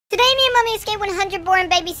Today, me and Mommy escape 100 boring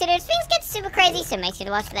babysitters. Things get super crazy, so make sure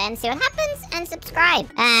to watch to the end, see what happens, and subscribe.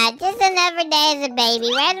 Just another day as a baby.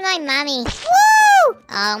 Where's my mommy? Woo!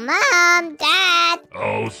 Oh, Mom, Dad.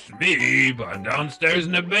 Oh, Smeep, I'm downstairs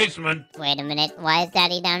in the basement. Wait a minute, why is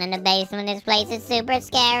Daddy down in the basement? This place is super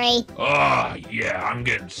scary. Ah, yeah, I'm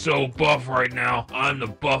getting so buff right now. I'm the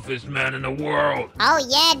buffest man in the world. Oh,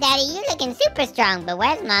 yeah, Daddy, you're looking super strong, but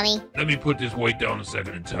where's Mommy? Let me put this weight down a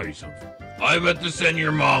second and tell you something. I've had to send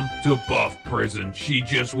your mom to buff prison. She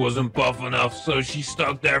just wasn't buff enough, so she's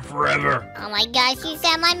stuck there forever. Oh my gosh, you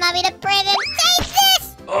sent my mommy to prison. Take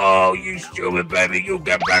this! Oh, you stupid baby, you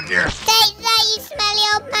get back here. Take that, you smelly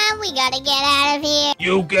old man. We gotta get out of here.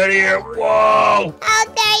 You get here, whoa! How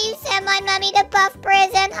dare you send my mommy to buff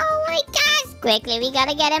prison? Oh my gosh. Quickly, we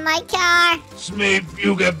gotta get in my car. Smeep,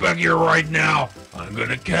 you get back here right now. I'm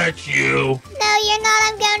gonna catch you. No, you're not.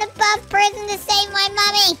 I'm going to buff prison to save my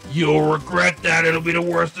mommy. You'll regret that. It'll be the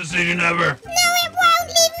worst decision ever. No, it won't.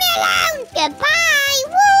 Leave me alone. Goodbye.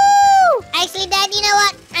 Woo! Actually, Dad, you know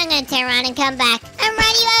what? I'm gonna turn around and come back. I'm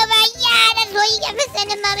running you over. Yeah, that's what you get for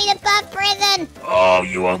sending mommy to buff prison. Oh,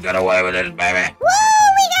 you won't get away with this, baby. Woo!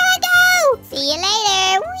 We gotta go. See you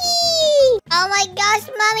later. Whee! Oh my gosh,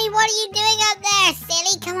 mommy, what are you doing up there?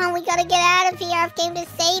 Silly, come on, we gotta get out of here. I've came to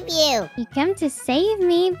save you. You came to save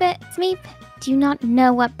me, but Smeep, do you not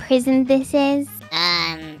know what prison this is?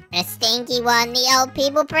 A stinky one, the old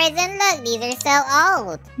people prison. Look, these are so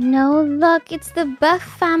old. No, look, it's the Buff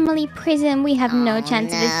family prison. We have no Oh,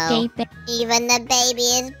 chance of no. escaping. Even the baby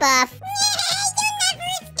is buff. You'll never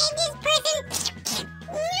escape this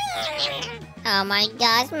prison. Oh my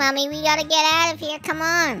gosh, mommy, we gotta get out of here. Come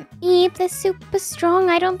on. Smeep, they're super strong.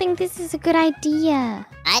 I don't think this is a good idea.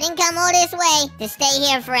 I didn't come all this way to stay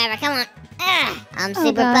here forever. Come on. I'm Oh,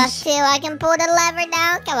 super buff gosh. too. I can pull the lever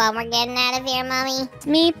down. Come on, we're getting out of here, mommy.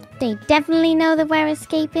 Smeep, they definitely know that we're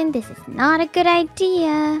escaping. This is not a good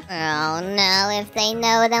idea. Oh no, if they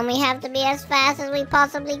know, then we have to be as fast as we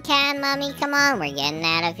possibly can, mommy. Come on, we're getting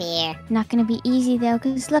out of here. Not gonna be easy though,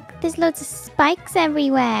 because look, there's loads of spikes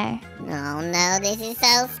everywhere. Oh no, this is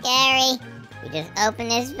so scary. We just open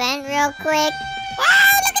this vent real quick.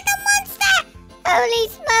 Wow, look at the monster! Holy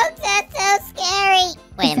smokes, that's so scary.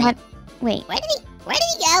 Wait a minute. Wait, Where did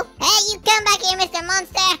he go? Hey, you come back here, Mr.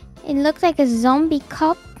 Monster! it looked like a zombie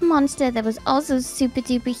cop monster that was also super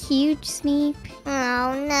duper huge, Smeep.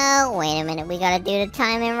 Oh no, wait a minute, we gotta do the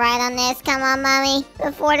timing right on this. Come on, mommy,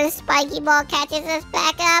 before the spiky ball catches us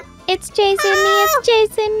back up. It's chasing me, it's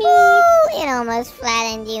chasing me. Ooh, it almost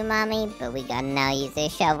flattened you, mommy, but we gotta now use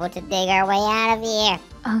this shovel to dig our way out of here.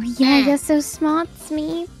 Oh yeah, you're so smart,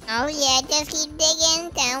 Smeep. Oh yeah, just keep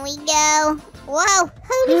digging, down we go. Whoa,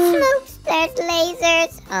 holy smokes, there's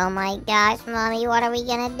lasers. Oh my gosh, mommy, what are we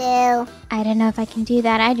gonna do? I don't know if I can do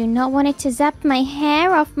that. I do not want it to zap my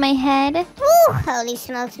hair off my head. Woo, holy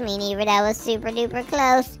smokes, me neither, that was super duper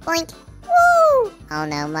close. Boink, woo. Oh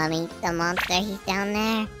no, mommy, the monster, he's down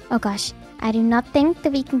there. Oh gosh, I do not think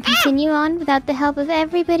that we can continue on without the help of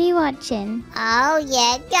everybody watching. Oh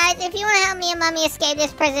yeah, guys, if you want to help me and mommy escape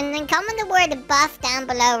this prison, then comment the word buff down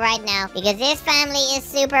below right now. Because this family is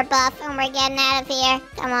super buff and we're getting out of here.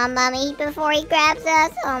 Come on, mommy, before he grabs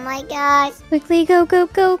us. Oh my gosh. Quickly, go, go,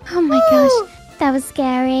 go. Oh my gosh, that was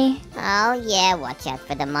scary. Oh yeah, watch out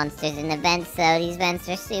for the monsters in the vents though. These vents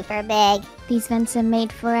are super big. These vents are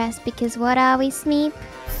made for us because what are we, Smeep?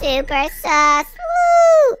 Super sus.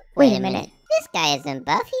 Woo! Wait a minute. This guy isn't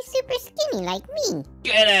buff. He's super skinny like me.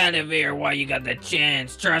 Get out of here while you got the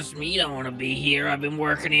chance. Trust me, you don't want to be here. I've been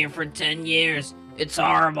working here for 10 years. It's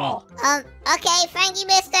horrible. Okay, thank you,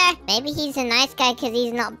 mister. Maybe he's a nice guy because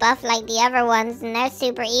he's not buff like the other ones and they're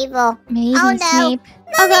super evil. Maybe, Oh, no. Smeep.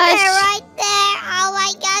 Oh Oh gosh. right there. Oh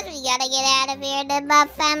my gosh, we gotta get out of here. The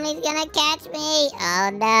buff family's gonna catch me. Oh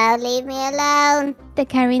no, leave me alone. They're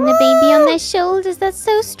carrying the baby on their shoulders. That's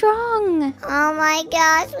so strong. Oh my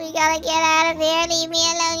gosh, we gotta get out of here. Leave me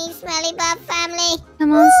alone, you smelly buff family.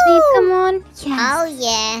 Come on, Smeep, come on. Yes. Oh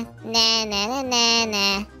yeah. Nah, nah, nah, nah,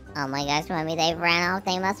 nah. Oh my gosh, mommy, they've ran off.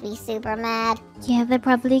 They must be super mad. Yeah, they're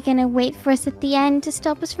probably gonna wait for us at the end to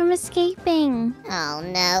stop us from escaping. Oh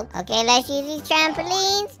no. Okay, let's use these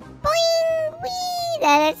trampolines. Boing! Whee!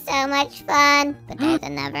 That is so much fun. But there's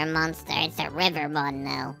another monster. It's a river one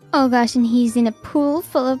though. Oh gosh, and he's in a pool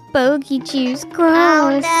full of bogey juice.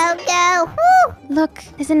 Gross. Oh no, go! Woo! Look,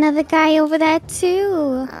 there's another guy over there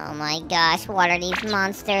too. Oh my gosh, what are these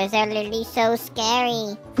monsters? They're literally so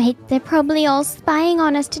scary. Wait, they're probably all spying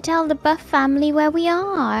on us to tell the Buff family where we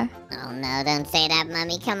are. Oh no, don't say that,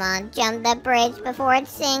 mommy. Come on, jump the bridge before it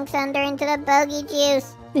sinks under into the bogey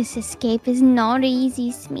juice. This escape is not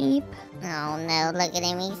easy, Smeep. Oh no, look at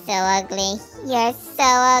him, he's so ugly. You're so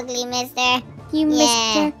ugly, mister. You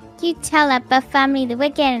Yeah. mister, you tell that buff family that we're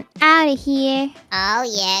getting out of here. Oh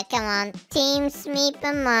yeah, come on. Team Smeep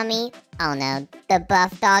and Mommy. Oh no, the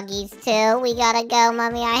buff doggies too. We gotta go,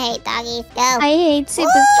 Mommy. I hate doggies. Go. I hate super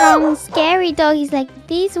Woo! strong, scary doggies like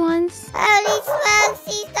these ones. Holy smokes,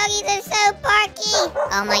 these doggies are so barky.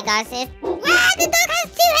 Oh my gosh, this... Ah, the dog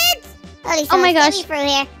has 2 heads. Holy smokes, Oh my get gosh. me through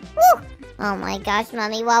here. Woo! Oh my gosh,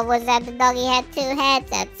 Mommy, what was that? The doggy had 2 heads.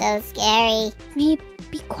 That's so scary. Smeep,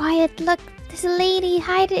 be quiet. Look, there's a lady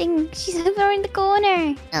hiding. She's over in the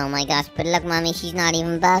corner. Oh my gosh, but look, Mommy, she's not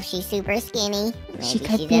even buff. She's super skinny. Maybe She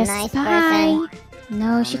could she's be a a nice spy. person.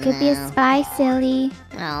 No, she could be a no. spy, silly.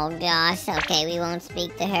 Oh gosh, okay, we won't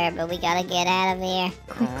speak to her, but we gotta get out of here.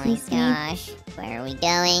 Quickly, oh my gosh, where are we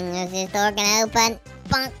going? Is this door gonna open?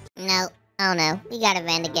 Bunk! No, oh no, we gotta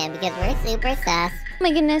vent again because we're super sus. Oh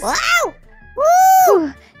my goodness. Wow! Woo!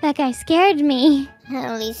 Whew, that guy scared me.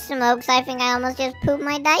 Holy smokes, I think I almost just pooped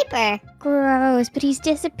my diaper. Gross, but he's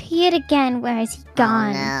disappeared again. Where has he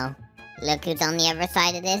gone? Oh no. Look who's on the other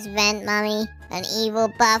side of this vent, Mommy. An evil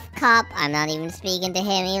buff cop. I'm not even speaking to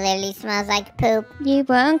him. He literally smells like poop. You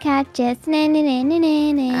won't catch us. Na na na na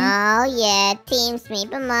na na. Oh yeah, Team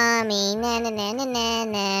Smeep and Mommy. Na na na na na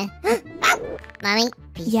na. Mommy,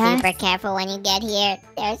 be Yes? super careful when you get here.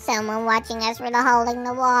 There's someone watching us for the hole in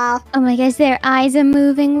the wall. Oh my gosh, their eyes are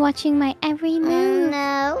moving, watching my every Oh move.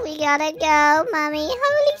 no, we gotta go, Mommy.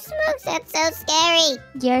 Holy smokes, that's so scary.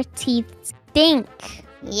 Your teeth stink.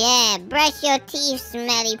 Yeah, brush your teeth,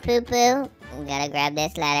 smelly poo-poo. We gotta grab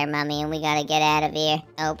this ladder, Mommy, and we gotta get out of here.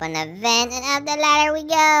 Open the vent, and up the ladder we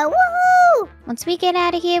go. Woohoo! Once we get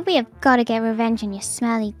out of here, we have got to get revenge on your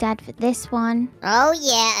smelly dad for this one. Oh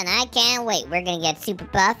yeah, and I can't wait. We're gonna get super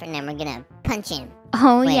buff, and then we're gonna punch him.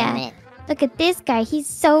 Oh Wait a yeah, minute. look at this guy. He's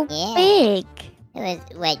so Yeah. big.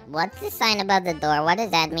 Wait, what's the sign above the door? What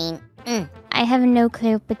does that mean? I have no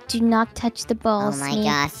clue, but do not touch the Oh balls, my Sneak.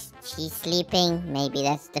 gosh, she's sleeping. Maybe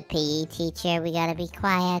that's the PE teacher. We gotta be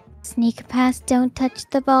quiet. Sneak past, don't touch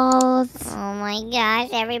the balls. Oh my gosh,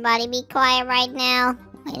 everybody be quiet right now.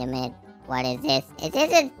 Wait a minute, what is this? Is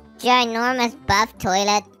this a ginormous buff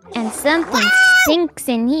toilet? And something Wow! stinks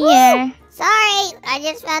in here. Sorry, I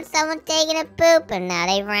just found someone taking a poop and now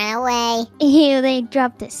they ran away. Ew, they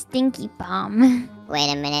dropped a stinky bomb.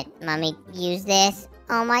 Wait a minute, Mommy, use this.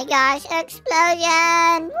 Oh my gosh,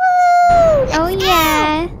 explosion! Woo! Let's Oh go!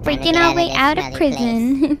 yeah, Time to breaking get our out way of this out of smelly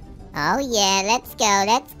prison. Oh yeah, let's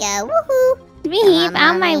go, woohoo! Smeep, on,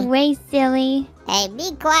 out my Mommy. way, silly. Hey,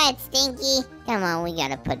 be quiet, Stinky. Come on, we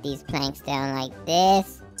gotta put these planks down like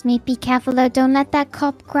this. Smeep, be careful though, don't let that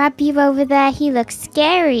cop grab you over there. He looks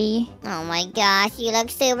scary. Oh my gosh, you look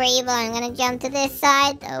super evil. I'm gonna jump to this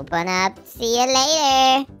side. Open up. See you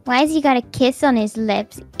later. Why has he got a kiss on his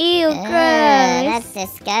lips? Ew, Ugh, gross. that's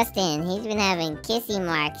disgusting. He's been having kissy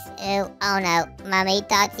marks. Ew, oh no. Mommy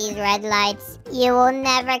thought these red lights. You will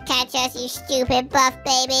never catch us, you stupid buff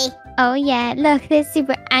baby. Oh yeah, look, they're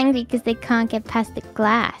super angry because they can't get past the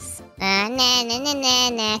glass. Nah.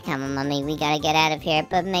 Come on, Mommy, we gotta get out of here,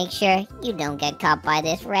 but make sure you don't get caught by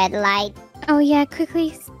this red light. Oh yeah,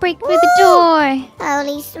 quickly break through the door.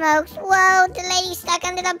 Holy smokes. Whoa, the lady's stuck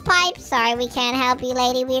under the pipe. Sorry, we can't help you,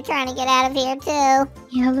 lady. We're trying to get out of here, too.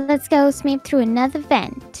 Yeah, let's go, Smeep, through another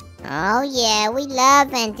vent. Oh, yeah, we love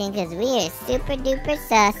venting because we are super duper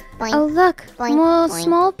sus. Boink. Oh look, boink, more boink.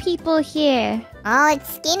 small people here. Oh,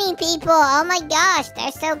 it's skinny people. Oh my gosh,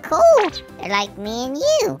 they're so cool. They're like me and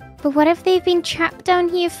you. But what if they've been trapped down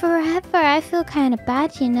here forever? I feel kind of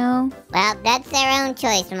bad, you know. Well, that's their own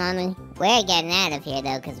choice, Mommy. We're getting out of here,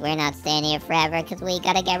 though, because we're not staying here forever, because we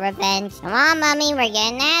gotta get revenge. Come on, Mommy, we're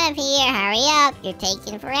getting out of here. Hurry up. You're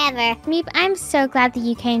taking forever. Smeep, I'm so glad that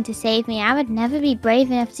you came to save me. I would never be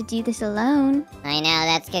brave enough to do this alone. I know,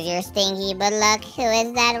 that's because you're stinky, but look, who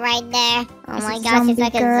is that right there? Oh It's my a gosh, it's zombie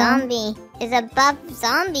like girl. a zombie. It's a buff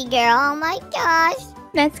zombie girl. Oh my gosh.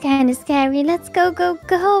 That's kind of scary. Let's go, go,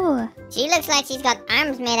 go. She looks like she's got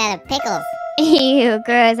arms made out of pickles. Ew,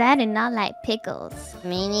 gross. I do not like pickles.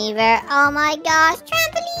 Me neither. Oh my gosh,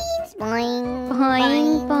 trampolines. Boing,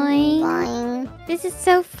 Boing, boing. boing. This is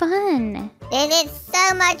so fun. It is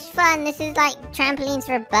so much fun. This is like trampolines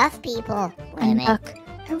for buff people. Wait a And minute. look,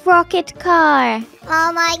 a rocket car.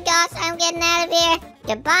 Oh my gosh, I'm getting out of here.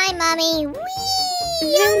 Goodbye, Mommy. Whee!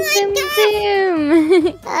 Zoom, Oh zoom, my gosh.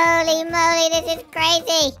 zoom. Holy moly, this is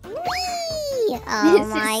crazy. Whee! Oh This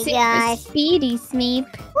my is super gosh. speedy, Smeep.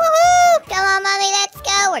 Woohoo! Come on, Mommy, let's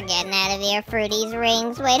go. We're getting out of here, Fruity's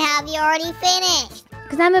rings. Wait, have you already finished?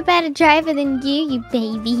 Because I'm a better driver than you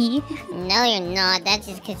baby. No, you're not. That's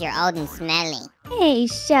just because you're old and smelly. Hey,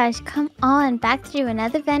 shush, come on, back through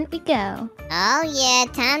another vent we go. Oh yeah,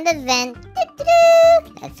 time to vent.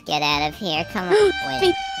 Doo-doo-doo. Let's get out of here. Come on.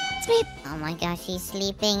 Wait. Smeep! Oh my gosh, she's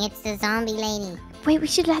sleeping. It's the zombie lady. Wait, we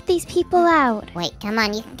should let these people out. Wait, come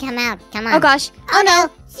on, you can come out. Come on. Oh gosh. Oh no,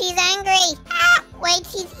 she's angry. Ah, wait,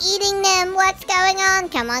 she's eating them. What's going on?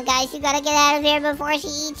 Come on, guys, you gotta get out of here before she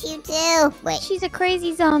eats you too. Wait, She's a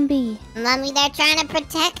crazy zombie. Mommy, they're trying to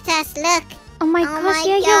protect us. Look. Oh my Oh gosh, my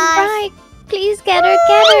yeah, gosh. you're right. Please get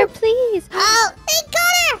her, please. Oh, they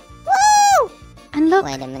got her. Woo! And look,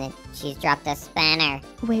 Wait a minute, she's dropped a spanner.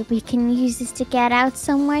 wait, we can use this to get out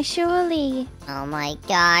somewhere, surely. Oh my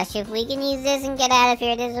gosh, if we can use this and get out of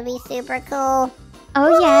here, this will be super cool.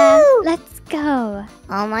 Oh yeah, let's go.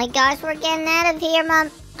 Oh my gosh, we're getting out of here,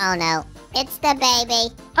 Mom. Oh no, it's the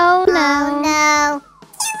baby. Oh no. Oh no.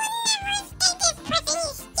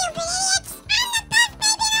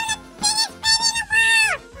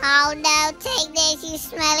 Oh no, take this, you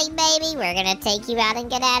smelly baby. We're gonna take you out and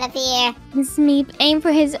get out of here. Smeep, aim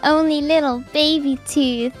for his only little baby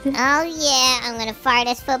tooth. Oh yeah, I'm gonna fire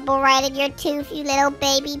this football right at your tooth, you little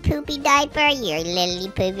baby poopy diaper. You literally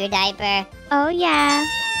poop your diaper. Oh yeah.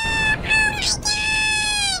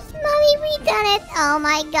 Mommy, we done it. Oh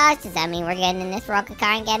my gosh, does that mean we're getting in this rocket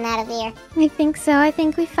car and getting out of here? I think so. I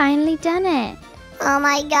think we finally done it. Oh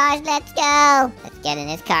my gosh, let's go. Let's get in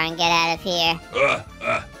this car and get out of here.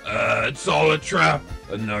 It's all a trap.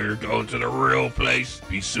 And now you're going to the real place.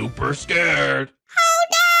 Be super scared.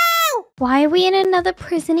 Why are we in another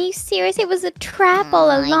prison? Are you serious? It was a trap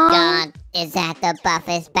all Oh my along. god, is that the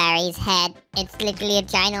Buffest Barry's head? It's literally a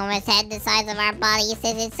ginormous head the size of our body. It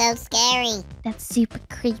says it's so scary. That's super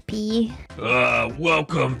creepy.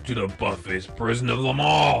 Welcome to the Buffest prison of them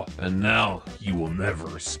all. And now you will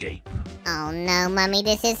never escape. Oh no, Mummy,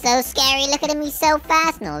 this is so scary. Look at him, he's so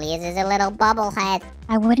fast. And all he is a little bubble head.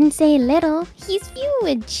 I wouldn't say little. He's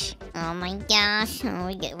huge. Oh my gosh. Oh,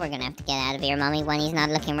 we're gonna have to get out of here, Mummy, when he's not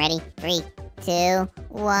looking ready. 3, 2,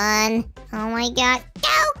 1. Oh my god. Go!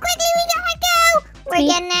 Quickly, we gotta go! We're Sweet.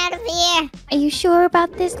 getting out of here. Are you sure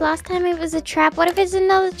about this? Last time it was a trap. What if it's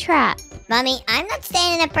another trap? Mummy, I'm not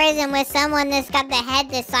staying in a prison with someone that's got the head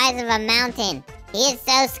the size of a mountain. He is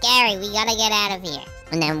so scary. We gotta get out of here.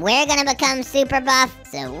 And then we're gonna become super buff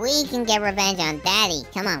so we can get revenge on Daddy.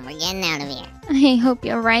 Come on, we're getting out of here. I hope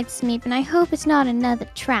you're right, Smeep, and I hope it's not another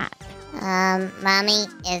trap. Mommy,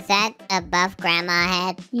 is that a buff grandma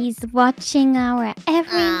head? He's watching our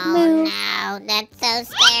every move. Oh no, that's so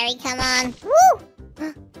scary. Come on.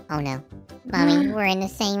 Woo! Oh no. Mommy, we're in the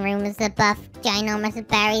same room as the buff ginormous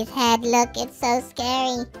Barry's head. Look, it's so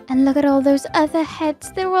scary. And look at all those other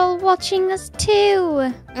heads. They're all watching us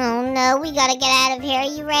too. Oh no, we gotta get out of here. Are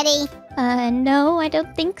you ready? No, I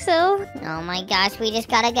don't think so. Oh my gosh, we just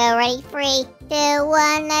gotta go. Ready? 3, 2,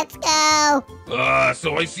 1, let's go.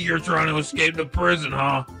 So I see you're trying to escape the prison,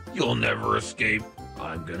 huh? You'll never escape.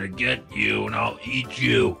 I'm gonna get you and I'll eat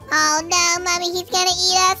you. Oh no, Mommy, he's gonna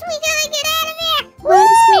eat us. We gotta get out of here. Run,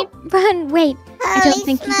 Woo! Smeep, run. Wait, I Holy don't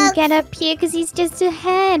think you can smokes. get up here because he's just a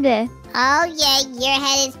head. Oh yeah, your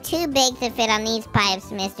head is too big to fit on these pipes,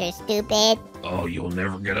 Mr. Stupid. Oh, you'll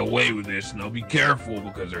never get away with this. Now be careful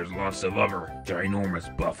because there's lots of other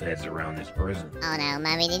ginormous buff heads around this prison. Oh no,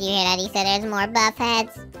 Mommy, did you hear that? He said there's more buff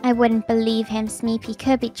heads. I wouldn't believe him, Smeep. He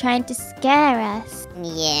could be trying to scare us.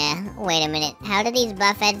 Yeah, wait a minute. How do these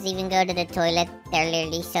buff heads even go to the toilet? They're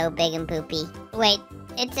literally so big and poopy. Wait,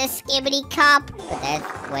 it's a skibbity cop.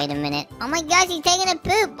 Wait a minute. Oh my gosh, he's taking a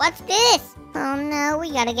poop. What's this? Oh no,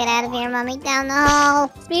 we gotta get out of here, Mommy. Down the hole.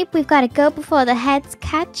 Smeep, we've got to go before the heads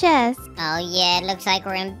catch us. Oh yeah, it looks like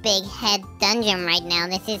we're in Big Head Dungeon right now.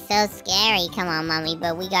 This is so scary. Come on, Mommy,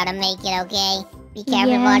 but we gotta make it, okay? Be careful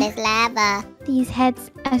Yeah. about this lava. These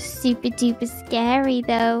heads are super duper scary,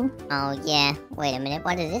 though. Oh yeah, wait a minute.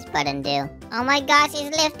 What does this button do? Oh my gosh,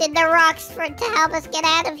 he's lifted the rocks to help us get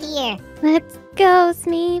out of here. Let's go,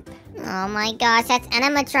 Smeep. Oh my gosh, that's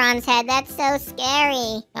Animatron's head. That's so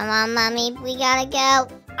scary. Come on, Mommy, we gotta go.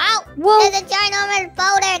 Oh, Whoa! there's a ginormous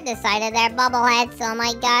boulder the side of their bubble heads. Oh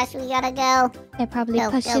my gosh, we gotta go. They're probably Go,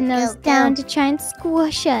 pushing go, those go, down go. to try and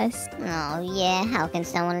squash us. Oh yeah, how can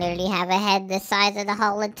someone literally have a head the size of the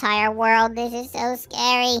whole entire world? This is so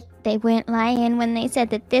scary. They weren't lying when they said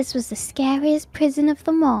that this was the scariest prison of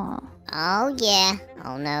them all. Oh yeah.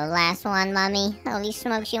 Oh no, last one, Mommy. Holy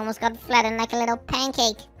smokes, she almost got flattened like a little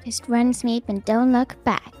pancake. Just run, Smeep, and don't look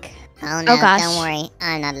back. Oh no, gosh. don't worry.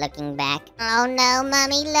 I'm not looking back. Oh no,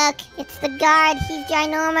 Mommy, look. It's the guard. He's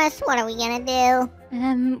ginormous. What are we gonna do?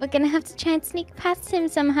 We're gonna have to try and sneak past him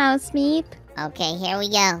somehow, Smeep. Okay, here we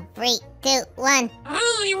go. 3, 2, 1.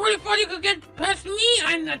 Oh, you really thought you could get past me?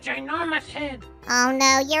 I'm the ginormous head. Oh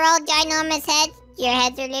no, you're all ginormous heads. Your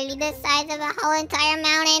heads are literally the size of a whole entire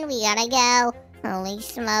mountain. We gotta go. Holy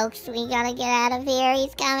smokes, we gotta get out of here.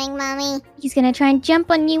 He's coming, Mommy. He's gonna try and jump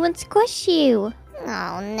on you and squish you.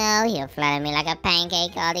 Oh no, he'll flatten me like a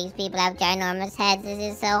pancake. All these people have ginormous heads.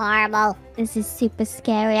 This is so horrible. This is super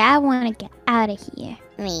scary. I want to get out of here.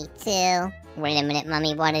 Me too. Wait a minute,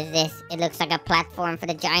 Mommy, what is this? It looks like a platform for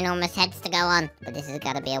the ginormous heads to go on. But this has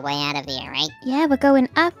gotta be a way out of here, right? Yeah, we're going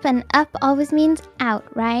up, and up always means out,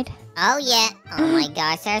 right? Oh yeah. Oh my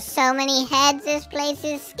gosh, there's so many heads. This place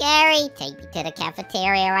is scary. Take me to the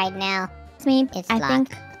cafeteria right now. Smeep, It's I locked.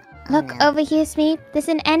 think... Oh, Look no. over here, Smeep. There's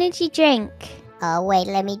an energy drink. Oh wait,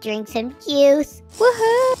 let me drink some juice.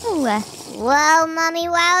 Woohoo! Whoa, Mommy,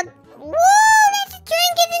 wow. Whoa, this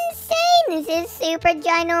drink is insane. This is super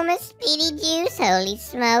ginormous speedy juice. Holy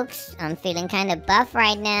smokes. I'm feeling kind of buff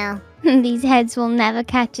right now. These heads will never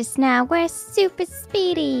catch us now. We're super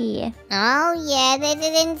speedy. Oh yeah, this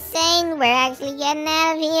is insane. We're actually getting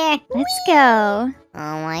out of here. Let's go.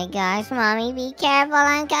 Oh my gosh, Mommy, be careful.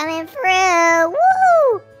 I'm coming through.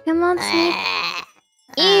 Woo! Come on, Smeep. Ah.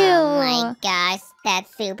 Ew. Oh my gosh,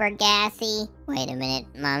 that's super gassy. Wait a minute,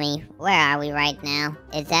 Mommy. Where are we right now?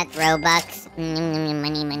 Is that Robux? Money,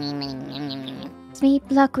 money, money. Smeep,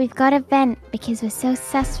 look, we've got a vent because we're so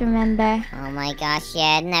sus, remember? Oh my gosh,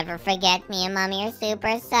 yeah, never forget me and Mommy are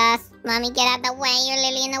super sus. Mommy, get out the way. You're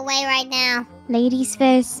literally in the way right now. Ladies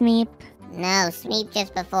first, Smeep. No, Smeep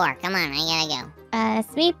just before. Come on, I gotta go.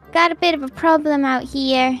 Smeep, got a bit of a problem out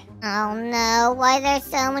here. Oh no, why are there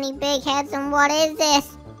so many big heads and what is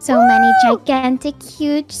this? So many gigantic,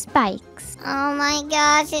 huge spikes. Oh my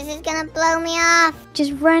gosh, this is gonna blow me off.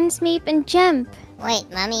 Just run, Smeep, and jump. Wait,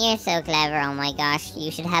 Mommy, you're so clever. Oh my gosh,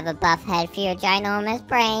 you should have a buff head for your ginormous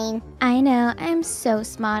brain. I know, I'm so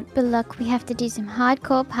smart, but look, we have to do some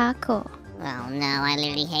hardcore parkour. Oh no, I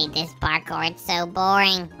literally hate this parkour. It's so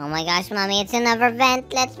boring. Oh my gosh, Mommy, it's another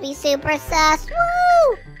vent. Let's be super sus.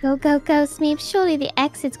 Woo! Go, go, go, Smeep. Surely the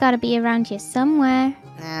exit's gotta be around here somewhere.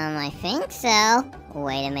 I think so.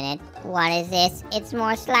 Wait a minute. What is this? It's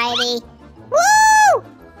more slidey. Woo!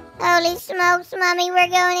 Holy smokes, Mommy, we're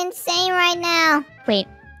going insane right now. Wait,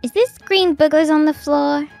 is this green boogers on the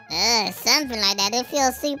floor? Something like that. It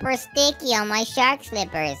feels super sticky on my shark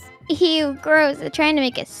slippers. Ew, gross. They're trying to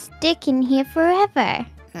make us stick in here forever.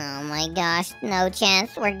 Oh my gosh, no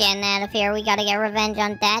chance. We're getting out of here. We gotta get revenge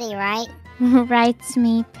on Daddy, right? Right,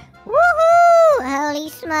 Smeep. Woohoo! Holy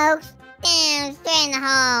smokes. Damn, straight in the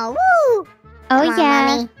hole. Woo! Oh, Come on, yeah.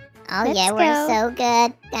 Mommy. Oh, Let's yeah, we're go. so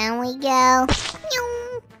good. Down we go.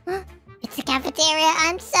 Meow. It's the cafeteria.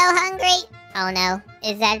 I'm so hungry. Oh, no.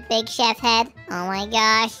 Is that Big Chef Head? Oh, my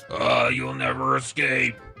gosh. You'll never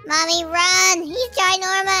escape. Mommy, run! He's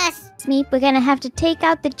ginormous. Smeep, we're gonna have to take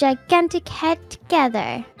out the gigantic head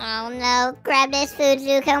together. Oh, no. Grab this food,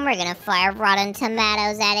 Zuko, and we're gonna fire rotten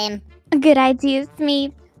tomatoes at him. A good idea,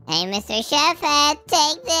 Smeep. Hey, Mr. Chef Head,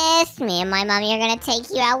 take this. Me and my mommy are gonna take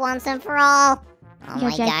you out once and for all. Oh Your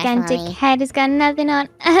my gosh, gigantic Mommy. head has got nothing on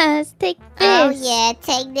us. Take this. Oh yeah,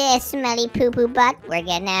 take this, smelly poo-poo butt. We're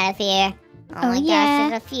getting out of here. Oh my yeah. gosh,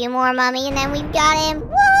 there's a few more, Mommy, and then we've got him.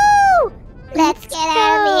 Woo! Let's get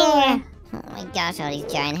out of here. Oh my gosh, all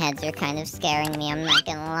these giant heads are kind of scaring me, I'm not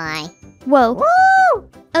gonna lie. Whoa. Woo!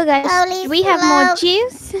 Oh gosh, Holy do we have more smokes.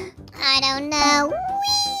 juice? I don't know.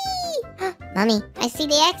 Whee! Mommy, I see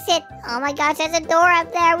the exit. Oh my gosh, there's a door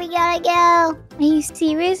up there. We gotta go. Are you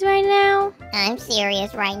serious right now? I'm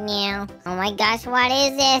serious right now. Oh my gosh, what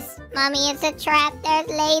is this? Mommy, it's a trap. There's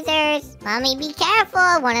lasers. Mommy, be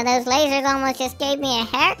careful. One of those lasers almost just gave me a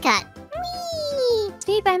haircut. Whee!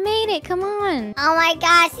 Smeep, I made it. Come on. Oh my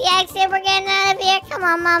gosh, the exit. We're getting out of here. Come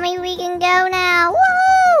on, Mommy, we can go now.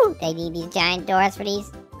 Woohoo! They need these giant doors for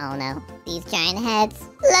these. Oh no, these giant heads.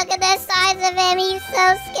 Look at the size of him. He's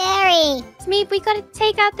so scary. Smeep, we gotta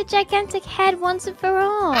take out the gigantic head once and for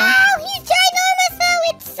all. Oh, he's ginormous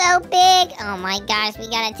though. It's so big. Oh my gosh, we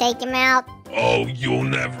gotta take him out. Oh, you'll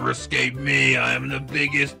never escape me. I am the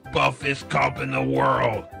biggest, buffest cop in the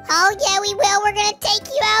world. Oh yeah, we will. We're gonna take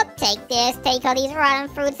you out. Take this. Take all these rotten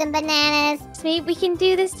fruits and bananas. Smeep, we can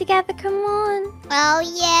do this together. Come on. Oh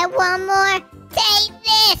yeah, one more. Take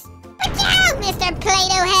this. Ka-chow, Mr.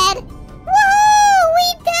 Play-Doh Head. Woohoo!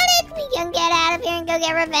 We done it. We can get out of here and go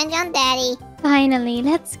get revenge on Daddy. Finally,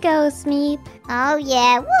 let's go, Smeep. Oh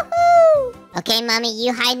yeah, woohoo! Okay, Mommy,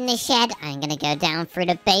 you hide in the shed. I'm gonna go down through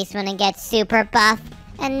the basement and get super buff.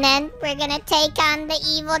 And then we're gonna take on the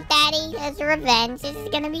evil Daddy as revenge. This is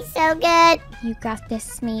gonna be so good. You got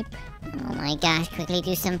this, Smeep. Oh my gosh, quickly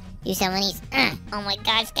do some of these. Oh my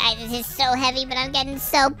gosh, guys, this is so heavy, but I'm getting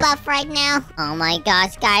so buff right now. Oh my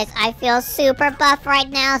gosh, guys, I feel super buff right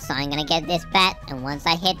now. So I'm gonna get this bat, and once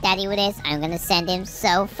I hit Daddy with this, I'm gonna send him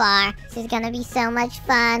so far. This is gonna be so much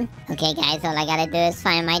fun. Okay, guys, all I gotta do is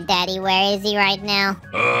find my daddy. Where is he right now?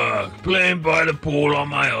 Playing by the pool on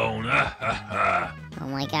my own. Ha ha ha. Oh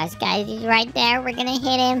my gosh, guys, he's right there. We're gonna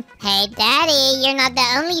hit him. Hey, Daddy, you're not the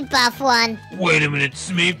only buff one. Wait a minute,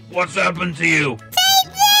 Smeep. What's happened to you?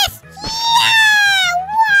 Take this! Yeah!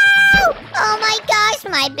 Wow! Oh my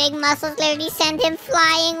gosh, my big muscles literally sent him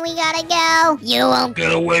flying. We gotta go. You won't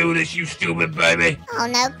Get away with this, you stupid baby. Oh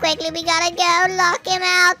no, quickly, we gotta go. Lock him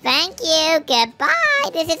out. Thank you. Goodbye.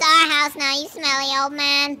 This is our house now, you smelly old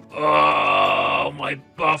man. Oh, my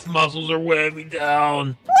buff muscles are weighing me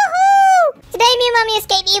down. Woohoo! Today, me and Mommy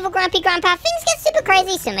escape evil Grumpy Grandpa. Things get super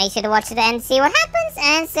crazy, so make sure to watch to the end to see what happens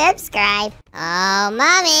and subscribe. Oh,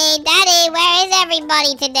 Mommy, Daddy, where is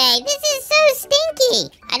everybody today? This is so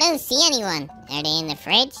stinky. I don't see anyone. Are they in the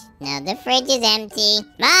fridge? No, the fridge is empty.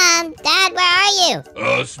 Mom, Dad, where are you?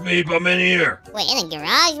 Smeep, I'm in here. Wait, in the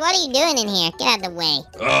garage? What are you doing in here? Get out of the way.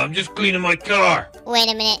 I'm just cleaning my car. Wait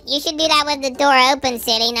a minute. You should do that with the door open,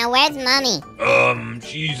 silly. Now, where's Mommy?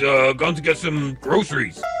 She's, gone to get some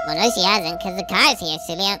groceries. Well, no, she hasn't, because the car's here,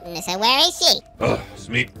 silly. So where is she?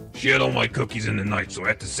 Smeep, she had all my cookies in the night, so I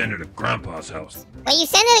had to send her to Grandpa's house. Well, you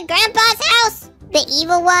sent her to Grandpa's house? The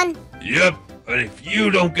evil one? Yep, and if you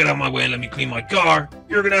don't get out of my way and let me clean my car,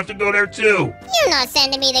 you're gonna have to go there too. You're not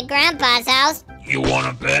sending me to Grandpa's house. You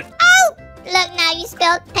wanna bet? Oh! Look, now you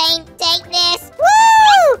spilled paint. Take this.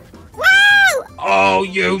 Woo! Wow! Oh,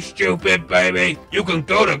 you stupid baby. You can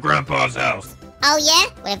go to Grandpa's house. Oh,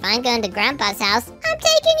 yeah? Well, if I'm going to Grandpa's house, I'm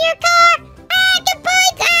taking your car.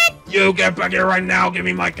 Goodbye, Dad. You get back here right now. Give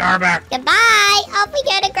me my car back. Goodbye. Off we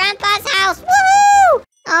go to Grandpa's house. Woohoo!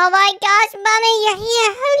 Oh my gosh, Mommy, you're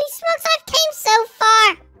here. Holy smokes, I've came so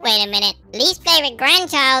far. Wait a minute. Least favorite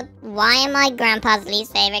grandchild? Why am I Grandpa's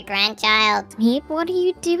least favorite grandchild? Smeep, what are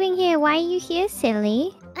you doing here? Why are you here,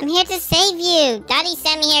 silly? I'm here to save you. Daddy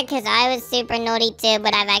sent me here because I was super naughty too,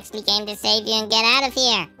 but I've actually came to save you and get out of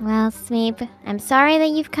here. Well, Smeep, I'm sorry that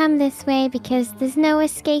you've come this way because there's no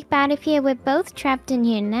escape out of here. We're both trapped in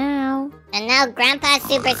here now. And now Grandpa's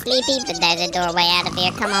super sleepy, but there's a doorway out of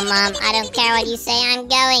here. Come on, Mom. I don't care what you say, I'm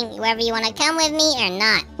going. Whether you want to come with me or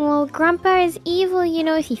not. Well, Grandpa is evil, you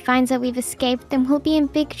know. If he finds out we've escaped, then we'll be in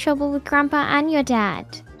big trouble with Grandpa and your dad.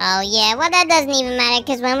 Oh, yeah. Well, that doesn't even matter,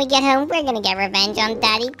 because when we get home, we're going to get revenge on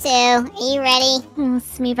Daddy, too. Are you ready? Oh,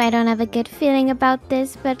 Smeep, I don't have a good feeling about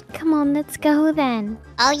this, but come on, let's go then.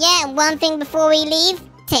 Oh, yeah. And one thing before we leave.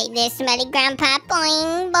 Take this, smelly Grandpa.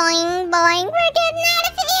 Boing, boing, boing. We're getting out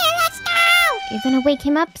of here. Let's go. You're gonna wake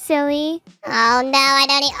him up, silly. Oh, no. I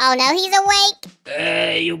don't Oh, no. He's awake.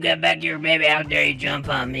 Hey, you get back here, baby. How dare you jump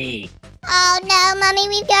on me? Oh, no, Mommy.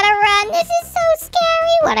 We've got to run. This is so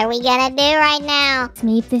scary. What are we going to do right now?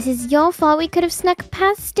 Smeep, this is your fault. We could have snuck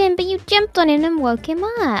past him, but you jumped on him and woke him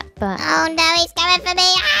up. Oh, no. He's coming for me.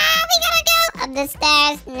 We gotta go up the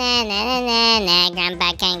stairs. Nah.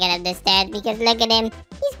 Grandpa can't get up the stairs because look at him.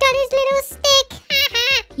 He's got his little stick.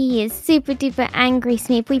 He is super duper angry,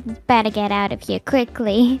 Smeep. We better get out of here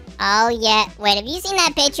quickly. Oh, yeah. Wait, have you seen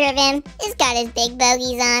that picture of him? He's got his big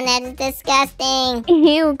bogies on. That is disgusting.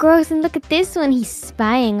 Ew, gross. And look at this one. He's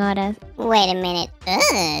spying on us. Wait a minute.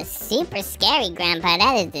 Ugh, super scary, Grandpa.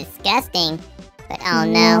 That is disgusting. But oh,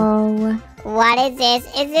 no. Whoa. What is this?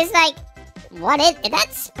 Is this like... What is that?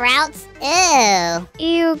 Sprouts? Ew.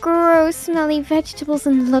 Ew, gross, smelly vegetables.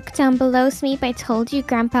 And look down below, Smeep. I told you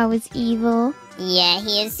Grandpa was evil. Yeah,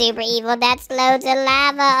 he is super evil. That's loads of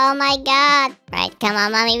lava. Oh my god. Right, come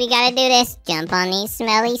on, Mommy. We gotta do this. Jump on these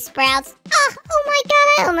smelly sprouts. Oh my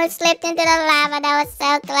god. I almost slipped into the lava. That was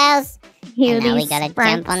so close. Ew, And now we these gotta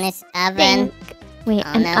sprouts jump on this oven. Wait,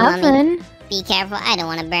 Oh, an no, Mommy. oven? Be careful. I don't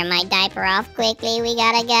want to burn my diaper off. Quickly, we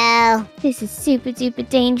gotta go. This is super duper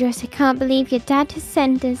dangerous. I can't believe your dad has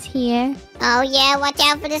sent us here. Oh yeah, watch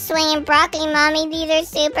out for the swinging broccoli, Mommy. These are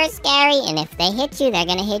super scary. And if they hit you, they're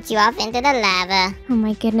gonna hit you off into the lava. Oh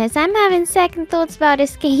my goodness, I'm having second thoughts about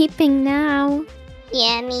escaping now.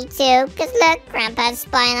 Yeah, me too. Cause look, Grandpa's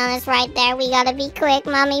spying on us right there. We gotta be quick,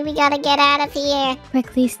 Mommy. We gotta get out of here.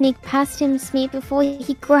 Quickly sneak past him, Smeep, before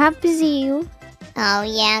he grabs you. Oh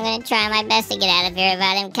yeah, I'm gonna try my best to get out of here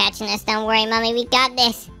without him catching us. Don't worry, Mommy. We got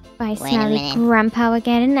this. Bye, Wait a Sally. minute. Grandpa, we're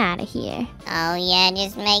getting out of here. Oh yeah,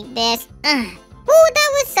 just make this. Woo! Oh, that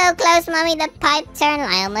was so close, Mommy. The pipe turned.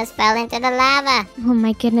 I almost fell into the lava. Oh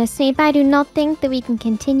my goodness, Smeep, I do not think that we can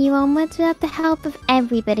continue onwards without the help of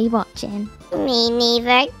everybody watching. Me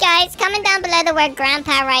neither. Guys, comment down below the word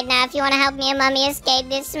Grandpa right now if you want to help me and Mommy escape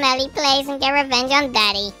this smelly place and get revenge on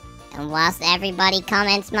Daddy. And whilst everybody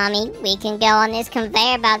comments, Mommy, we can go on this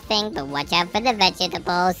conveyor belt thing, but watch out for the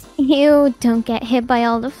vegetables. Ew, don't get hit by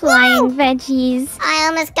all the flying veggies. I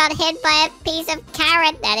almost got hit by a piece of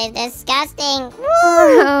carrot. That is disgusting.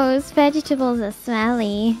 Woo! Gross, vegetables are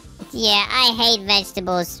smelly. Yeah, I hate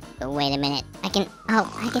vegetables. But wait a minute. I can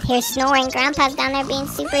hear snoring. Grandpa's down there being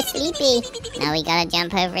super sleepy. Now we gotta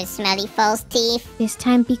jump over his smelly false teeth. This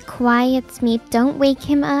time be quiet, Smeep. Don't wake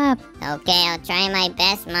him up. Okay, I'll try my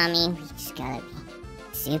best, Mommy. We just gotta be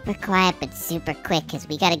super quiet but super quick, because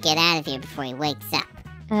we gotta get out of here before he wakes up.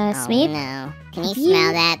 Smeep? Oh no. Can you Have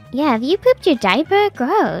smell that? Yeah, have you pooped your diaper?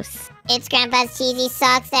 Gross. It's Grandpa's cheesy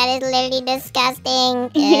socks. That is literally disgusting.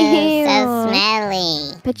 Ew. Ew, so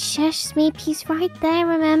smelly. But shush, Smeep, he's right there,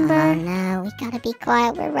 remember? Oh no, we gotta be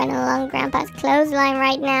quiet. We're running along Grandpa's clothesline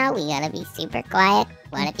right now. We gotta be super quiet.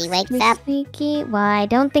 What if he wakes up? Sneaky. Well, I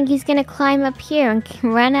don't think he's gonna climb up here and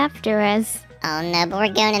run after us. Oh no, but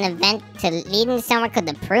we're going an event to leading to somewhere called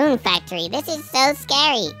the Prune Factory. This is so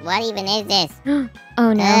scary. What even is this?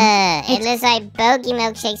 Oh no. It looks like bogey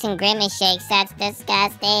milkshakes and grimace shakes. That's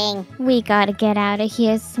disgusting. We gotta get out of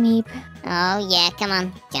here, Smeep. Oh yeah, come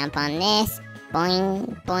on. Jump on this.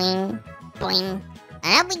 Boing, boing, boing.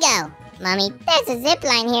 And up we go. Mommy, there's a zip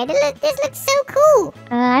line here. This looks so cool.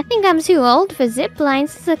 I think I'm too old for zip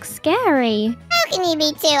lines. This looks scary. How can you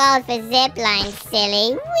be too old for zip lines,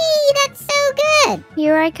 silly? Whee, that's so good.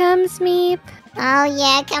 Here I come, Smeep. Oh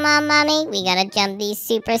yeah, come on, Mommy. We gotta jump these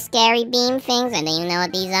super scary beam things. I don't even know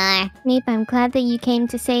what these are. Smeep, I'm glad that you came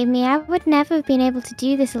to save me. I would never have been able to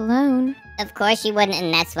do this alone. Of course you wouldn't,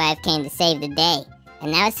 and that's why I came to save the day.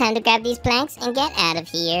 And now it's time to grab these planks and get out of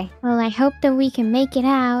here. Well, I hope that we can make it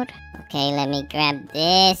out. Okay, let me grab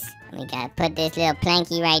this. We gotta put this little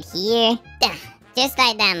planky right here. Just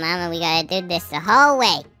like that, Mama. We gotta do this the whole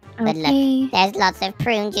way. But Okay. look, there's lots of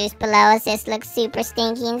prune juice below us. This looks super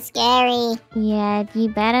stinky and scary. Yeah, you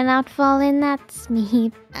better not fall in that,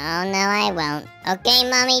 Smeep. Oh, no, I won't. Okay,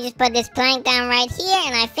 Mommy, just put this plank down right here,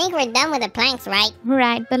 and I think we're done with the planks, right?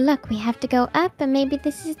 Right, but look, we have to go up, and maybe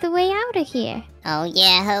this is the way out of here. Oh,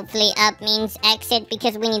 yeah, hopefully up means exit,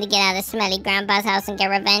 because we need to get out of smelly Grandpa's house and get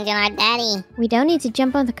revenge on our daddy. We don't need to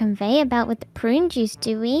jump on the conveyor belt with the prune juice,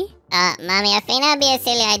 do we? Mommy, I think that'd be a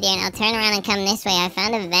silly idea, and I'll turn around and come this way. I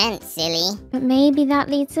found a vent, silly. But maybe that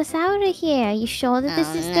leads us out of here. Are you sure that this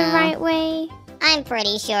Oh, is no. the right way? I'm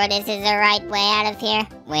pretty sure this is the right way out of here.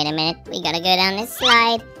 Wait a minute, we gotta go down this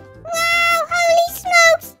slide. Wow, holy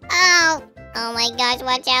smokes! Oh my gosh,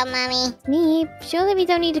 watch out, Mommy. Smeep, surely we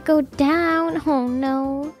don't need to go down. Oh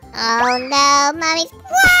no. Oh no, Mommy.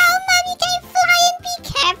 Wow, Mom, you can't fly and be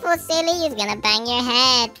careful, silly. He's gonna bang your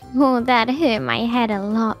head. Oh, that hurt my head a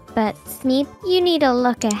lot. But Smeep, you need to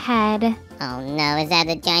look ahead. Oh no, is that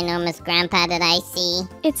the ginormous Grandpa that I see?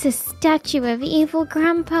 It's a statue of evil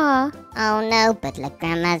Grandpa. Oh no, but look,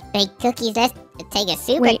 Grandma's baked cookies. Let's take a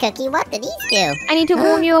super Wait. cookie. What did these do? I need to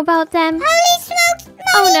warn you about them. Holy smokes, Mommy!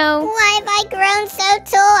 Oh no. Why have I grown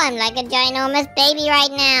so tall? I'm like a ginormous baby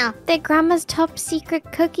right now. They're Grandma's top secret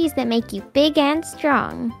cookies that make you big and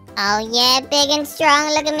strong. Oh yeah, big and strong.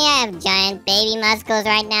 Look at me, I have giant baby muscles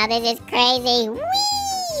right now. This is crazy. Whee!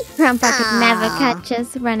 Grandpa could never Aw. catch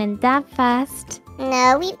us running that fast.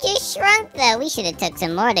 No, we've just shrunk though. We should have took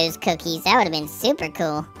some more of those cookies. That would have been super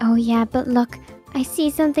cool. Oh yeah, but look, I see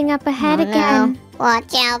something up ahead Oh, again. no.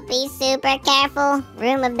 Watch out, be super careful.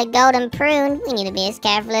 Room of the golden prune. We need to be as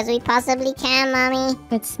careful as we possibly can, Mommy.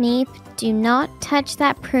 But Smeep, do not touch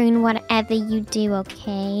that prune whatever you do,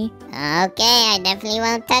 okay? Okay, I definitely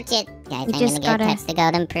won't touch it. Guys, You I'm just gonna go gotta- touch the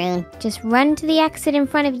golden prune. Just run to the exit in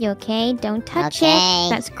front of you, okay? Don't touch Okay. it.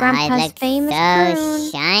 That's Oh, it Grandpa's looks famous so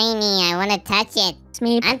prune. shiny. I wanna touch it.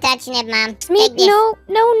 Smeep, I'm touching it, Mom. Smeep, Take this. no.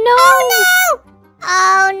 Oh no!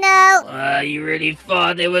 Oh no! You really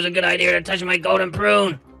thought it was a good idea to touch my golden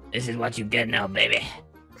prune? This is what you get now, baby.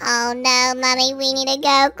 Oh no, Mommy, we need to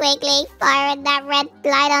go quickly. Fire that red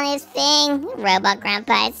light on his thing. Robot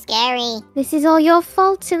Grandpa is scary. This is all your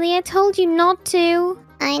fault, silly. I told you not to.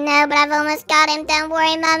 I know, but I've almost got him. Don't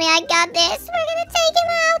worry, Mommy, I got this. We're gonna take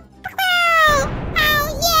him out. Wow! Oh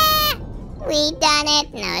yeah! We done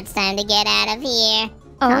it. Now it's time to get out of here.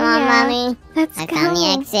 Oh, Come on, yeah. Mommy. Let's I go. found the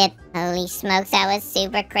exit. Holy smokes, that was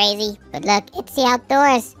super crazy. But look, it's the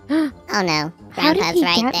outdoors. Oh no, How did Grandpa's he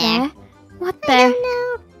right get there. there? What I the? don't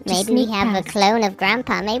know. Just Maybe we sneak have a past. clone of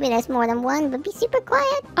Grandpa. Maybe there's more than one, but be super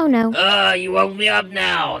quiet. Oh no. You woke me up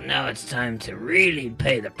now. Now it's time to really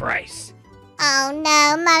pay the price. Oh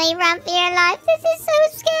no, Mommy, run for your life. This is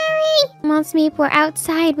so scary. Come on, Smeep, we're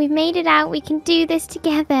outside. We've made it out. We can do this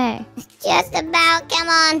together. Just about, come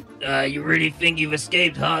on. You really think you've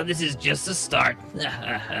escaped, huh? This is just the start.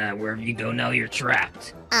 Wherever you go now, you're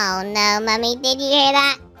trapped. Oh no, Mommy, did you hear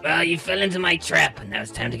that? Well, you fell into my trap, and now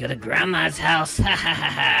it's time to go to Grandma's house. Ha ha ha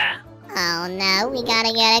ha. Oh no, we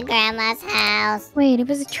gotta go to Grandma's house. Wait, it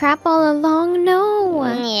was a trap all along? No.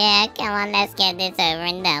 Yeah, come on, let's get this over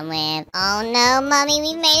and done with. Oh no, Mommy,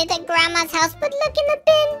 we made it to Grandma's house, but look in the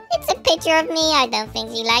bin. It's a picture of me. I don't think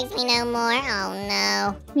she likes me no more. Oh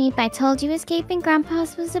no. Smeep, I told you escaping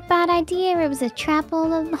Grandpa's was a bad idea. It was a trap all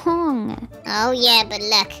along. Oh yeah, but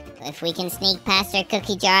look. If we can sneak past her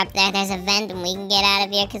cookie jar up there, there's a vent and we can get out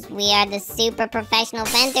of here because we are the super professional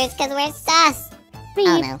venters because we're sus. Smeep,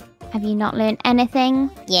 Oh no. have you not learned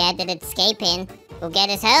anything? Yeah, that escape in will get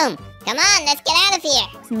us home. Come on, let's get out of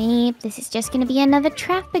here. Smeep, this is just gonna be another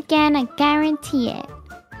trap again. I guarantee it.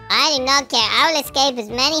 I do not care. I will escape as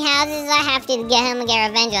many houses as I have to get home and get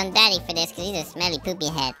revenge on Daddy for this because he's a smelly poopy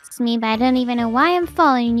head. Smeep, I don't even know why I'm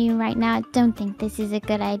following you right now. I don't think this is a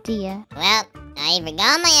good idea. Well, I either go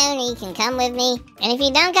on my own or you can come with me. And if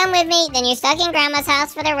you don't come with me, then you're stuck in Grandma's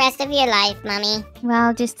house for the rest of your life, Mommy.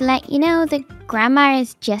 Well, just to let you know that Grandma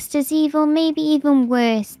is just as evil, maybe even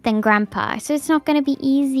worse than Grandpa, so it's not gonna be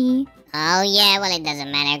easy. Oh yeah, well it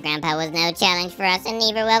doesn't matter. Grandpa was no challenge for us and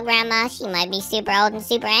neither will Grandma. She might be super old and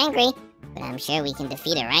super angry, but I'm sure we can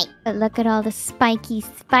defeat her, right? But look at all the spiky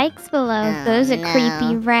spikes below. Oh, Those are no.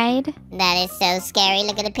 creepy, right? That is so scary.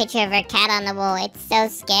 Look at the picture of her cat on the wall. It's so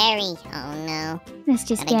scary. Oh no. Let's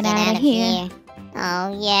just Gotta get out of here.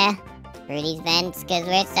 Oh yeah. Through these vents, because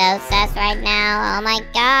we're so sus right now. Oh my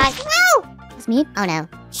gosh. Woo! Smeep, Oh no.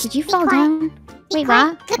 did you Be fall quiet. down? Be Wait,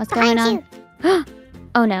 quiet. what? Look What's going behind on? you.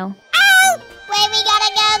 Oh no. Ow! Wait, we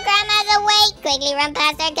gotta go. Grandma's awake. Quickly run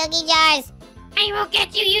past our cookie jars. I will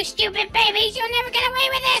get you, you stupid babies! You'll never get away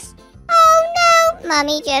with this! Oh no!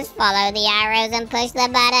 Mommy, just follow the arrows and push the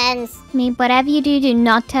buttons. Smeep, whatever you do, do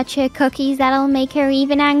not touch her cookies. That'll make her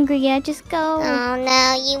even angrier. Just go. Oh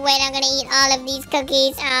no, you wait, I'm gonna eat all of these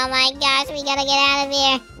cookies. Oh my gosh, we gotta get out of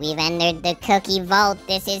here. We've entered the cookie vault.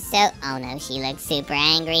 This is so... Oh no, she looks super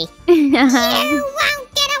angry. You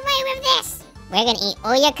won't get away with this! We're gonna eat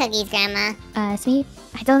all your cookies, Grandma. Smeep,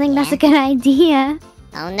 I don't think that's a good idea.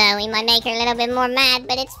 Oh no, we might make her a little bit more mad,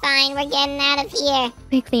 but it's fine. We're getting out of here.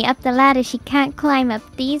 Quickly up the ladder. She can't climb up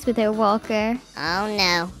these with her walker. Oh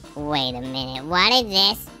no. Wait a minute. What is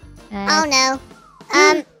this? Uh, Oh no.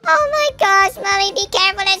 Oh my gosh, Mommy, be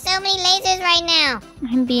careful. There's so many lasers right now.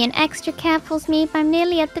 I'm being extra careful, Smeep. I'm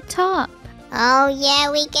nearly at the top. Oh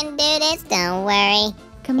yeah, we can do this. Don't worry.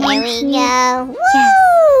 Come Here on, we Smeep. go.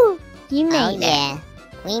 Woo! You made Oh yeah.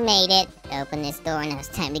 We made it. Open this door. Now it's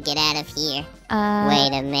time to get out of here. it.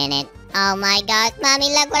 Wait a minute. Oh my gosh, Mommy,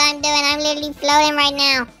 look what I'm doing. I'm literally floating right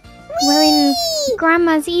now. We're in Whee!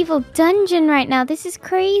 Grandma's evil dungeon right now. This is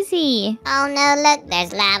crazy. Oh no, look,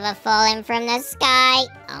 there's lava falling from the sky.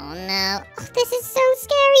 Oh no. Oh, this is so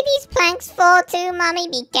scary. These planks fall too, Mommy.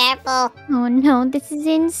 Be careful. Oh no, this is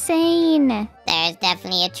insane. There's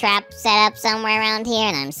definitely a trap set up somewhere around here,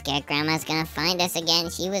 and I'm scared Grandma's gonna find us again.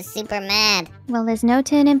 She was super mad. Well, there's no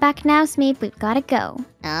turning back now, Smeep. We've gotta go.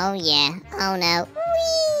 Oh yeah. Oh no.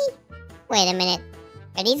 Whee! Wait a minute.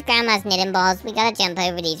 Are these Grandma's knitting balls? We gotta jump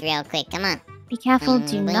over these real quick. Come on. Be careful,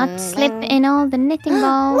 do not slip in all the knitting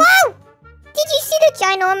balls. Whoa! Did you see the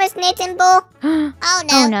ginormous knitting ball? Oh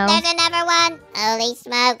no, Oh, no. There's another one. Holy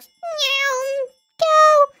smokes. Meow.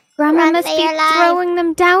 Go. Grandma Run must for be your life. throwing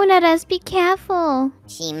them down at us. Be careful.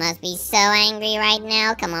 She must be so angry right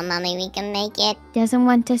now. Come on, Mommy, we can make it. Doesn't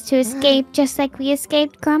want us to escape just like we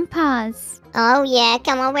escaped Grandpa's. Oh yeah,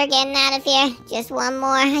 come on, we're getting out of here. Just one more.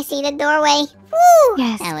 I see the doorway. Woo!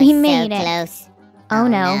 Yes, That was we so made it. close. Oh,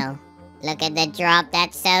 no. Look at the drop.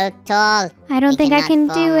 That's so tall. I don't We think I cannot can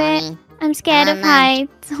fall, do it. Mommy. I'm scared of Come on.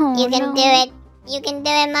 heights. Oh, You can no. do it. You can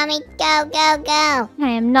do it, Mommy. Go, go, go. I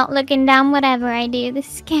am not looking down whatever I do. This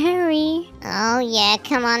is scary. Oh yeah,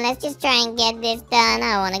 come on. Let's just try and get this done.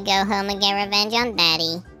 I want to go home and get revenge on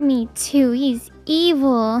Daddy. Me too. He's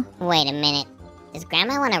evil. Wait a minute. Does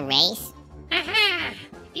Grandma want to race? Aha!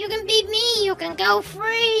 If you can beat me, you can go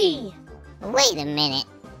free! Wait a minute.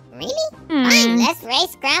 Really? Fine, Hmm. let's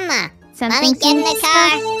race Grandma. Something get in the seems car.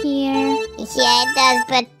 sus here. Yeah, it does,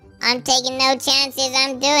 but I'm taking no chances.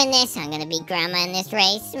 I'm doing this. I'm gonna beat Grandma in this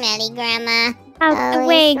race. Smelly Grandma. Out the Holy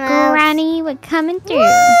way, smokes. Granny. We're coming through. Woo!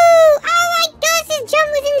 Oh my gosh, this jump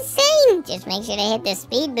was insane. just make sure to hit the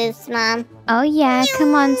speed boosts, Mom. Oh yeah,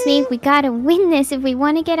 come on, Smeep. We gotta win this if we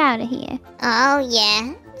want to get out of here. Oh, yeah.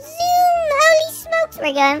 Zoom! Holy smokes,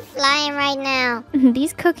 we're going flying right now.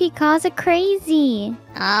 These cookie cars are crazy.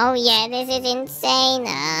 Oh, yeah, this is insane.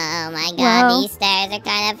 Oh, my God, Whoa. these stairs are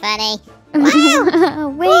kind of funny. Wow!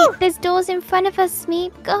 Wait, Woo. there's doors in front of us,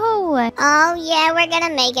 Smeep. Go. Oh, yeah, we're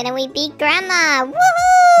gonna make it and we beat Grandma.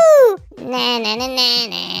 Woohoo! Na na na na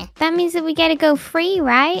na. That means that we gotta go free,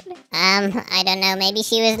 right? I don't know. Maybe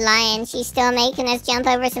she was lying. She's still making us jump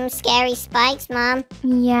over some scary spikes, Mom.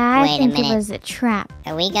 Yeah, Wait I a think it minute. was a trap.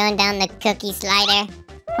 Are we going down the cookie slider?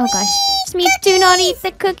 Oh gosh. Smeep, do not eat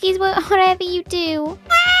the cookies, whatever you do.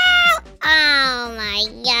 Oh, my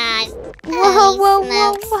gosh. Whoa, Holy whoa,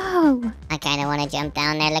 smokes. whoa, whoa. I kind of want to jump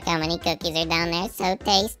down there. Look how many cookies are down there. So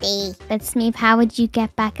tasty. But Smeep, how would you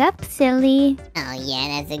get back up, silly? Oh,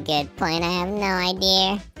 yeah, that's a good point. I have no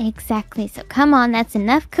idea. Exactly. So come on, that's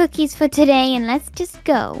enough cookies for today, and let's just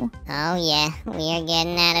go. Oh, yeah, we are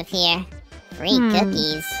getting out of here. Free Hmm.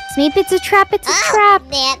 cookies. Smeep, it's a trap, it's a Oh, trap.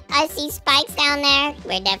 yeah, I see spikes down there.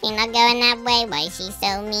 We're definitely not going that way. Why is she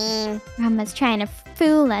so mean? Grandma's trying to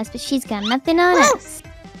fool us, but she's got nothing on Woo! us.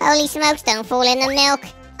 Holy smokes, don't fall in the milk.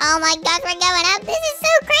 Oh my gosh, we're going up. This is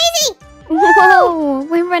so crazy. Whoa,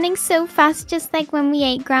 we're running so fast, just like when we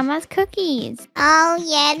ate Grandma's cookies. Oh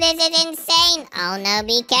yeah, this is insane. Oh no,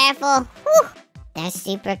 be careful. Whew. There's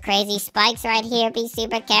super crazy spikes right here. Be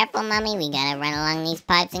super careful, Mommy. We gotta run along these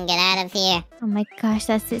pipes and get out of here. Oh my gosh,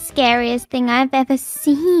 that's the scariest thing I've ever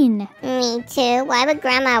seen. Me too. Why would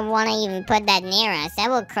Grandma want to even put that near us? That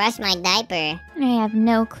will crush my diaper. I have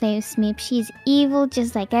no clue, Smeep. She's evil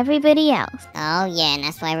just like everybody else. Oh yeah, and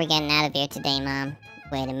that's why we're getting out of here today, Mom.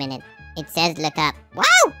 Wait a minute. It says look up.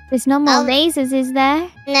 Wow! There's no more Oh. lasers, is there?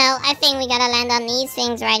 No, I think we gotta land on these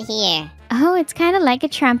things right here. Oh, it's kind of like a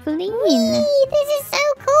trampoline. Whee! This is so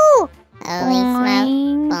cool! Holy smoke.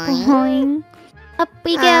 Boing, Boing. boing. Up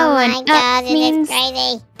we go, Oh my and god, up this means is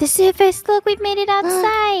crazy. the surface. Look, we've made it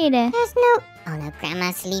outside. There's no... Oh no,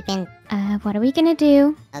 Grandma's sleeping. What are we gonna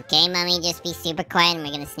do? Okay, Mommy, just be super quiet and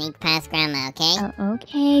we're gonna sneak past Grandma, okay? Oh,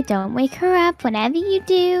 okay, don't wake her up. Whatever you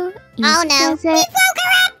do, Oh easy no, does we it. woke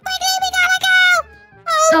her up! Quickly, we gotta go!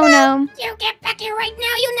 Oh no. You get back here right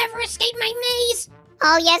now. You'll never escape my maze.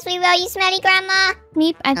 Oh yes, we will, you smelly Grandma!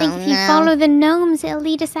 Meep, I think Oh, if you no. follow the gnomes, it'll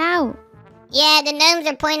lead us out. Yeah, the gnomes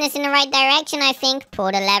are pointing us in the right direction, I think. Pull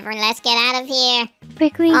the lever and let's get out of here.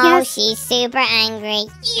 Quickly, Oh, yes. she's super angry.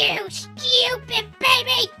 You stupid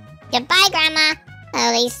baby. Goodbye, Grandma!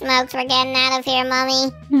 Holy smokes, we're getting out of here,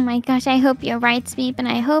 Mommy. Oh my gosh, I hope you're right, Smeep, and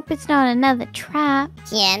I hope it's not another trap.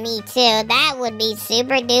 Yeah, me too. That would be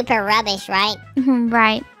super duper rubbish, right?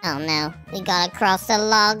 Right. Oh no, we gotta cross the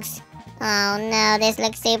logs. Oh no, this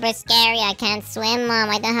looks super scary. I can't swim, Mom.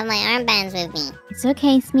 I don't have my armbands with me. It's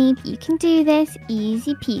okay, Smeep. You can do this.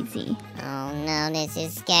 Easy peasy. Oh no, this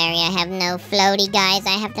is scary. I have no floaty, guys.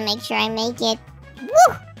 I have to make sure I make it.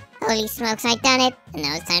 Woo! Holy smokes, I done it. And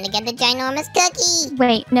now it's time to get the ginormous cookie.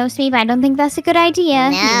 Wait, no, Smeep, I don't think that's a good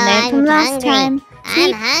idea. No, You learned I'm from last hungry. time.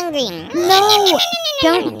 I'm Smeep, hungry. no,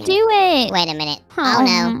 don't do it. Wait a minute. Oh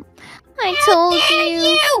no. I told Dare you.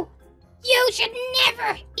 you! You should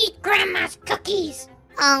never eat Grandma's cookies.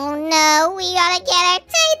 Oh no, we gotta get her.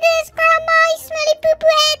 Take this, Grandma, you smelly poo-poo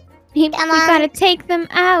head. Smeep, Come we on. gotta take them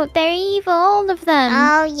out. They're evil, all of them.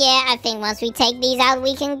 Oh yeah, I think once we take these out,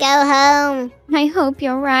 we can go home. I hope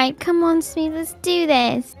you're right. Come on, Smeep, let's do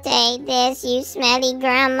this. Take this, you smelly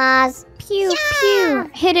grandmas. Pew, Yeah.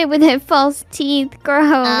 pew. Hit it with her false teeth. Gross.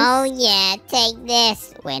 Oh yeah, take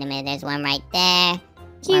this. Wait a minute, there's one right there.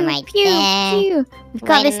 pew, one right pew, there. pew. We've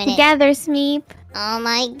got Wait a this minute. together, Smeep. Oh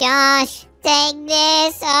my gosh. Take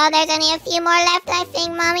this. Oh, there's only a few more left, I think,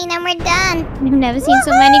 Mommy, then we're done. I've never seen so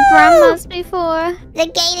many grandmas before. The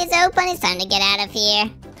gate is open. It's time to get out of here.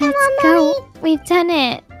 Let's on, go. Mommy. We've done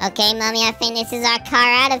it. Okay, Mommy, I think this is our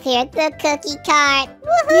car out of here. The cookie cart.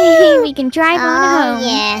 Yay, Woohoo! we can drive on Oh, home.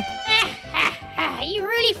 yeah. You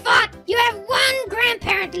really thought you have one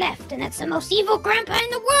grandparent left, and that's the most evil grandpa in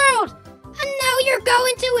the world. And now you're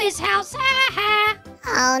going to his house. Ha ha.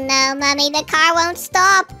 Oh no, Mommy, the car won't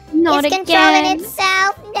stop. Not it's again. controlling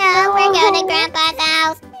itself. No, we're going to Grandpa's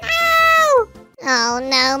house. No! Oh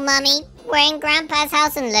no, Mommy. We're in Grandpa's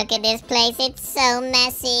house and look at this place. It's so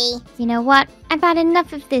messy. You know what? I've had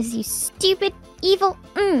enough of this, you stupid, evil,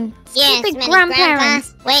 Yes, stupid many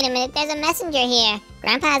grandparents. Grandpa. Wait a minute, there's a messenger here.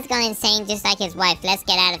 Grandpa's gone insane just like his wife. Let's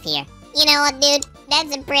get out of here. You know what, dude?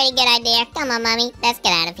 That's a pretty good idea. Come on, Mommy. Let's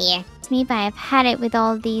get out of here. Smeep, I have had it with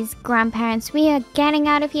all these grandparents. We are getting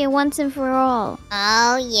out of here once and for all.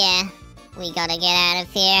 Oh, yeah. We gotta get out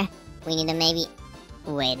of here. We need to maybe...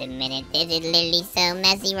 Wait a minute, this is literally so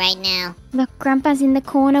messy right now. Look, Grandpa's in the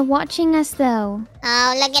corner watching us, though.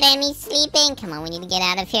 Oh, look at him, he's sleeping. Come on, we need to get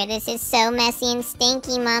out of here. This is so messy and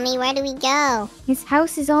stinky, Mommy. Where do we go? His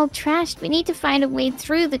house is all trashed. We need to find a way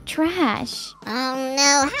through the trash. Oh no,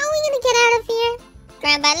 how are we gonna get out of here?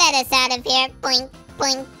 Grandpa, let us out of here. Boink,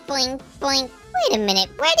 boink, boink, boink. Wait a minute,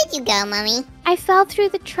 where did you go, Mommy? I fell through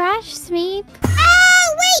the trash, Smeep.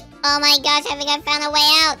 Oh, wait! Oh my gosh, I think I found a way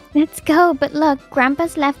out. Let's go, but look,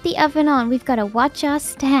 Grandpa's left the oven on. We've got to watch our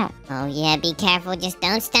step. Oh yeah, be careful. Just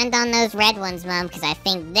don't stand on those red ones, Mom, because I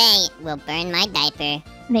think they will burn my diaper.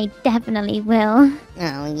 They definitely will.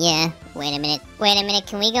 Oh yeah. Wait a minute.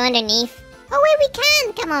 Can we go underneath? Oh wait, we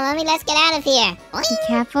can. Come on, Mommy, let's get out of here. Be Boing.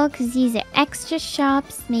 careful, because these are extra sharp,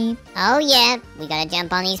 Smeep. Oh yeah, we gotta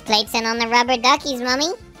jump on these plates and on the rubber duckies, Mommy.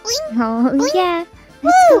 Boing. Oh, Boing. yeah.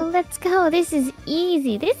 Woo. Let's go. This is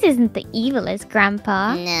easy. This isn't the evilest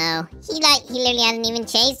Grandpa. No, he literally hasn't even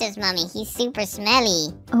chased us, Mommy. He's super smelly.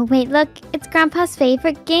 Oh, wait, look. It's Grandpa's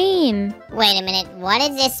favorite game. Wait a minute, what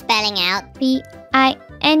is this spelling out?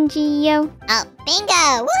 B-I-N-G-O. Oh,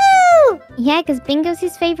 bingo! Woo! Yeah, because bingo's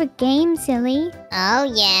his favorite game, silly. Oh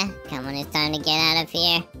yeah, come on, it's time to get out of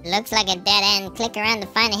here. Looks like a dead end. Click around to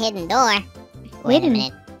find a hidden door. Wait a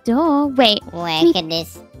minute, Door? Wait, where could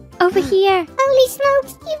this... over here. Holy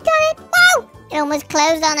smokes, you've done it! Wow! It almost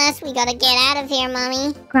closed on us. We gotta get out of here,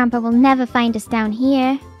 Mommy. Grandpa will never find us down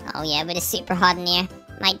here. Oh yeah, but it's super hot in here.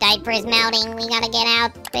 My diaper is melting. We gotta get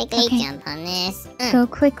out. Quickly Okay. jump on this. Go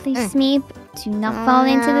quickly, Smeep. Do not fall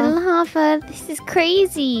into the lava. This is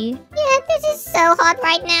crazy. Yeah, this is so hot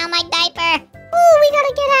right now, my diaper. Ooh, we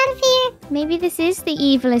gotta get out of here. Maybe this is the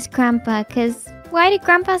evilest Grandpa, because why do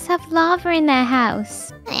Grandpas have lava in their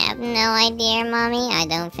house? I have no idea, Mommy. I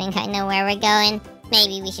don't think I know where we're going.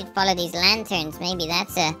 Maybe we should follow these lanterns. Maybe that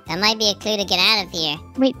might be a clue to get out of here.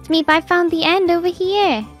 Wait, Smeep, I found the end over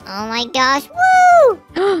here. Oh my gosh, woo!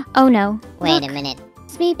 Oh no. Wait Look, a minute.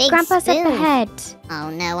 Smeep, big Grandpa's up spoons. ahead. Oh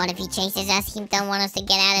no, what if he chases us? He don't want us to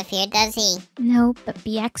get out of here, does he? No, but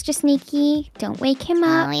be extra sneaky. Don't wake him Oh,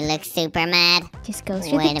 up. he looks super mad. Just go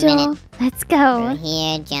through Wait the a door. minute. Let's go. Through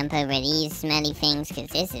here, jump over these smelly things, because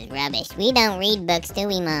this is rubbish. We don't read books, do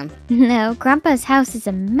we, Mom? No, Grandpa's house is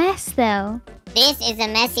a mess, though. This is the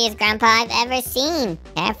messiest grandpa I've ever seen.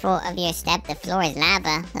 Careful of your step, the floor is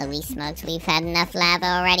lava. Holy smokes, we've had enough lava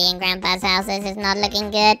already in Grandpa's house. This is not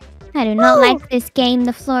looking good. I do not Woo! like this game.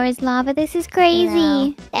 The floor is lava. This is crazy.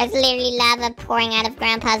 No. There's literally lava pouring out of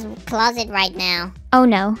Grandpa's closet right now. Oh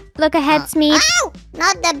no. Look ahead, Smeep. Ow!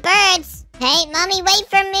 Not the birds! Hey, Mommy, wait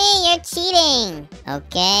for me! You're cheating!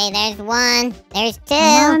 Okay, there's one. There's two.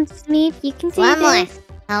 Come on, Smeep. You can do One more. this.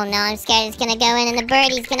 Oh no, I'm scared it's gonna go in and the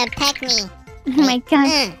birdie's gonna peck me. Oh my gosh.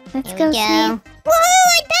 Mm, Let's here go, we go. Smeep. Woo!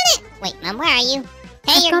 I done it! Wait, Mom, where are you?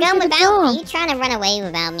 Hey, I've you're gone going through the without door. me. You're trying to run away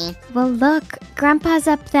without me. Well, look. Grandpa's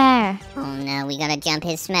up there. Oh no, we gotta jump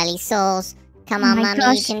his smelly soles. Come Oh on, my Mommy,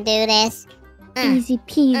 gosh. you can do this. Mm. Easy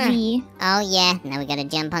peasy. Oh yeah, now we gotta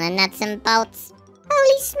jump on the nuts and bolts.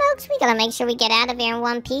 Holy smokes, we gotta make sure we get out of here in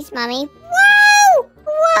one piece, Mommy. Whoa!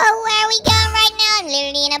 Whoa, where are we going right now? I'm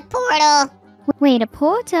literally in a portal. Wait, a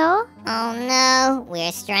portal? Oh no,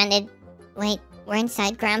 we're stranded. Wait, we're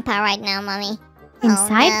inside Grandpa right now, Mommy.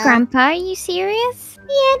 Inside oh, no. Grandpa? Are you serious?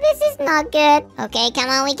 Yeah, this is not good. Okay, come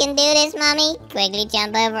on, we can do this, Mommy. Quickly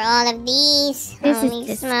jump over all of these. This Holy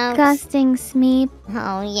is smokes. disgusting, Smeep.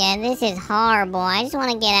 Oh yeah, this is horrible. I just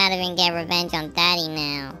want to get out of here and get revenge on Daddy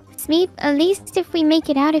now. Smeep, at least if we make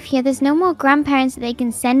it out of here, there's no more grandparents that they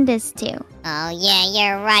can send us to. Oh yeah,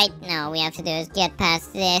 you're right. No, all we have to do is get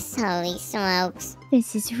past this. Holy smokes.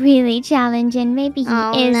 This is really challenging. Maybe he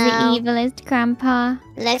Oh, is no. the evilest grandpa.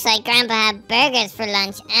 Looks like Grandpa had burgers for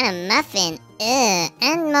lunch and a muffin. Ugh,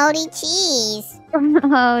 and moldy cheese.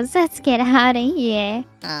 Oh, let's get out of here.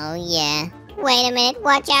 Oh yeah. Wait a minute,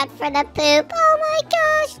 watch out for the poop. Oh my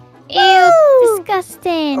gosh. Ew, Woo!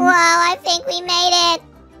 disgusting. Whoa, I think we made it.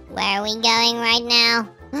 Where are we going right now?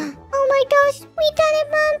 Oh my gosh, we done it,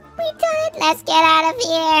 Mom. We done it. Let's get out of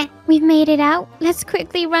here. We've made it out. Let's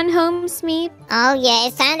quickly run home, Smeep. Oh yeah,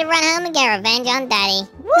 it's time to run home and get revenge on Daddy.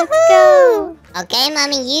 Let's go. Okay,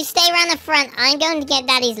 Mommy, you stay around the front. I'm going to get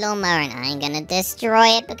Daddy's lawnmower and I'm gonna destroy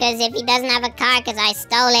it because if he doesn't have a car because I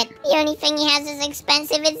stole it, the only thing he has as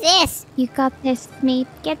expensive is this. You got this, Smeep.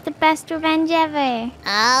 Get the best revenge ever.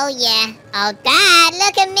 Oh yeah. Oh Dad,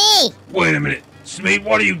 look at me. Wait a minute. Smeep,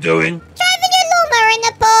 what are you doing? Driving your lawnmower in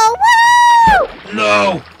the pool. Woo!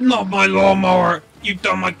 No, not my lawnmower. You've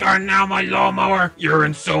done my car, now my lawnmower. You're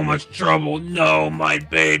in so much trouble. No, my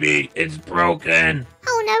baby. It's broken.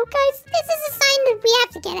 Oh no, guys, this is a sign that we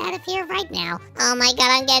have to get out of here right now. Oh my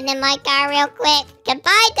god, I'm getting in my car real quick.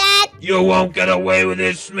 Goodbye, Dad. You won't get away with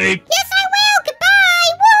this, Smeep. Yes, I will.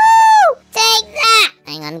 Goodbye. Woohoo! Take that.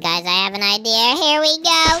 Hang on, guys, I have an idea. Here we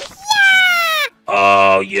go. Yeah!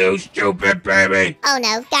 Oh, you stupid baby. Oh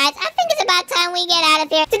no, guys, I think it's about time we get out of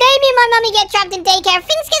here. Today, me and my mommy get trapped in daycare.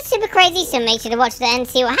 Things get super crazy, so make sure to watch the end,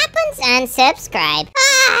 see what happens, and subscribe.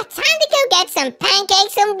 Time to go get some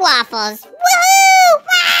pancakes and waffles. Woohoo!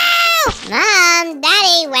 Wow! Mom,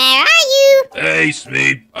 Daddy, where are you? Hey,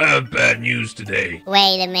 Smeep. I have bad news today.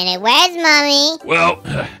 Wait a minute, where's Mommy? Well,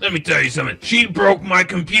 let me tell you something. She broke my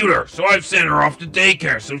computer, so I've sent her off to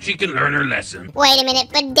daycare so she can learn her lesson. Wait a minute,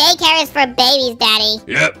 but daycare is for babies, Daddy.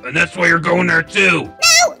 Yep, and that's why you're going there too.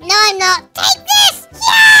 No, I'm not. Take this!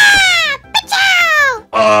 Yeah! Pachow!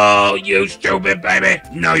 Oh, you stupid baby.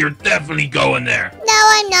 No, you're definitely going there. No,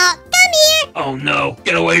 I'm not. Come here. Oh no,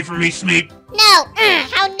 get away from me, Smeep. No,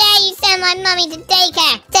 how dare you send my mommy to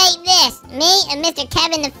daycare? Take this. Me and Mr.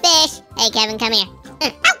 Kevin the fish. Hey, Kevin, come here.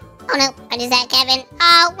 Ow! Oh no, what is that, Kevin?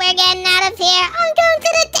 Oh, we're getting out of here. I'm going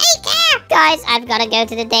to the daycare. Guys, I've got to go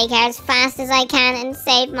to the daycare as fast as I can and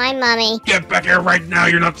save my mommy. Get back here right now,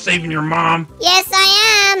 you're not saving your mom. Yes,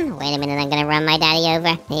 I am. Wait a minute, I'm going to run my daddy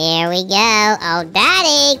over. Here we go. Oh,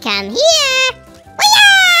 Daddy, come here.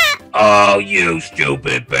 Wee-yah! Oh, you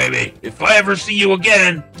stupid baby. If I ever see you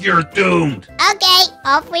again, you're doomed. Okay,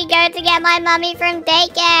 off we go to get my mommy from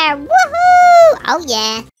daycare. Woohoo! Oh,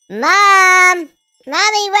 yeah. Mom!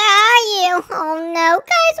 Mommy, where are you? Oh, no.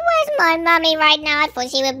 Guys, where's my mommy right now? I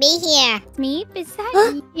thought she would be here. Smeep, is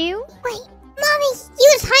that you? Wait, Mommy, you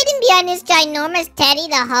was hiding behind this ginormous teddy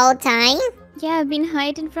the whole time? Yeah, I've been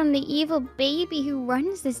hiding from the evil baby who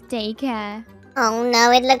runs this daycare. Oh,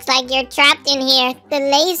 no, it looks like you're trapped in here. The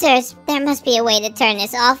lasers. There must be a way to turn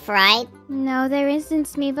this off, right? No, there isn't,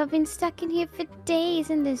 Smeep. I've been stuck in here for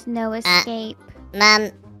days and there's no escape.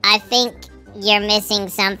 Mom, I think you're missing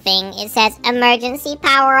something. It says emergency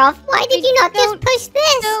power off. Why did you not just push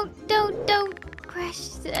this? Don't crash.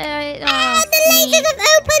 The lasers have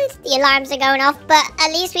opened. The alarms are going off, but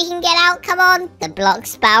at least we can get out. Come on. The block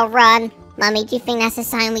spell run. Mommy, do you think that's a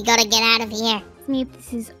sign we gotta get out of here? Smeep,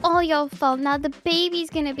 this is all your fault. Now the baby's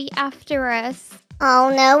gonna be after us.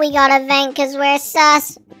 Oh no, we gotta vent because we're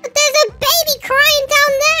sus. But there's a baby crying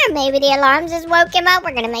down there. Maybe the alarms just woke him up.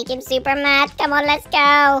 We're gonna make him super mad. Come on, let's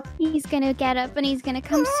go. He's gonna get up and he's gonna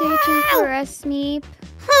come searching for us, Smeep.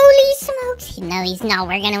 Holy smokes. No, he's not.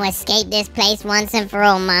 We're gonna escape this place once and for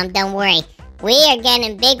all, Mom. Don't worry. We are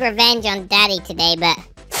getting big revenge on Daddy today, but...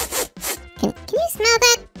 Can you smell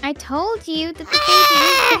that? I told you that the baby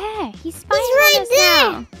is there. He's spying on us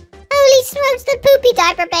now. Holy smokes, the poopy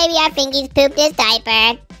diaper baby. I think he's pooped his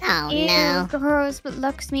diaper. Oh, Ew, no. gross, but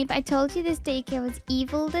look, Smeep, I told you this daycare was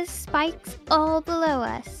evil. There's spikes all below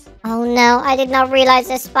us. Oh, no. I did not realize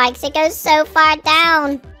the spikes. It goes so far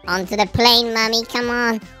down. Onto the plane, Mommy. Come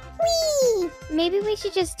on. Whee! Maybe we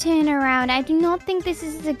should just turn around. I do not think this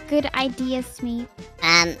is a good idea, Smeep.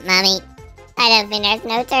 Mommy, I don't think there's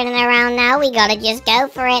no turning around now. We gotta just go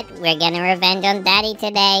for it. We're getting revenge on Daddy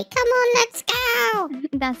today. Come on, let's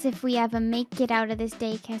go. That's if we ever make it out of this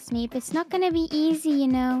daycare, Smeep. It's not gonna be easy, you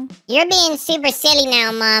know. You're being super silly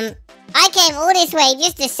now, Mom. I came all this way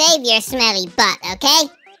just to save your smelly butt, okay?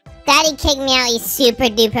 Daddy kicked me out. He's super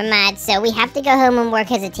duper mad, so we have to go home and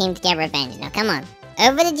work as a team to get revenge. Now, come on.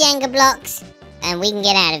 Over the Jenga blocks, and we can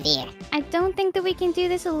get out of here. I don't think that we can do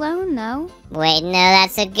this alone, though. Wait, no,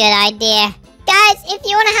 that's a good idea. Guys, if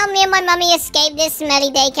you want to help me and my mommy escape this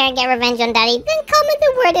smelly daycare and get revenge on Daddy, then comment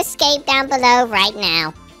the word escape down below right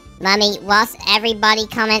now. Mommy, whilst everybody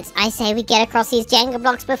comments, I say we get across these Jenga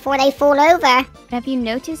blocks before they fall over. But have you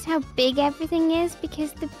noticed how big everything is?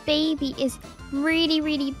 Because the baby is really,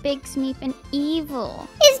 really big, Smeep, and evil.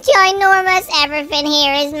 It's ginormous. Everything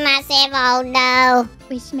here is massive. Oh, no.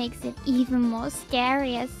 Which makes it even more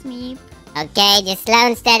scarier, Smeep. Okay, just slow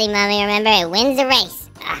and steady, Mommy. Remember, it wins the race.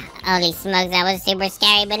 Holy smokes, that was super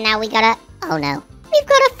scary, but now we gotta... Oh, no. We've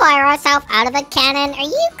gotta fire ourselves out of a cannon. Are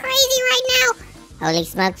you crazy right now? Holy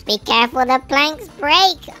smokes, be careful, the planks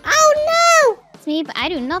break. Oh, no! Smeep, I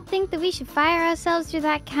do not think that we should fire ourselves through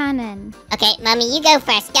that cannon. Okay, Mommy, you go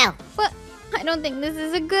first. Go. What? I don't think this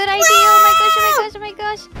is a good idea. Oh my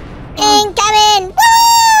gosh. Incoming!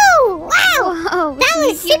 Woo! Wow! Whoa, That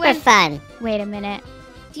was Smeep, you super fun. Wait a minute.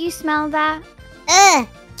 Do you smell that?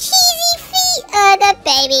 Cheesy feet. The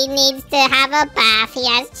baby needs to have a bath. He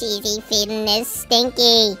has cheesy feet and is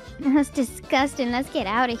stinky. That's disgusting. Let's get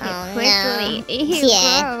out of here Oh, quickly. no. Ew,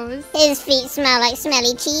 Yeah. gross. His feet smell like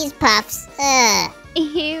smelly cheese puffs. Ugh.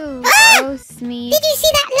 Ew, Ah! gross, Smeep. Did you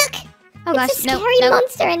see that? Look! Oh gosh, It's a no, scary no.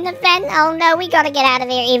 monster in the vent. Oh no, we gotta get out of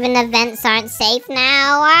here. Even the vents aren't safe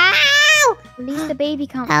now. Ow! At least the baby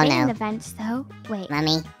can't Oh, fit in no. the vents, though. Wait.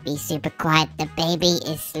 Mummy, be super quiet. The baby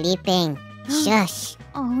is sleeping. Shush.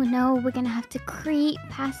 Oh no, we're gonna have to creep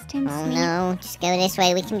past him, Oh Smeep. no, just go this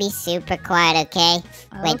way. We can be super quiet, okay?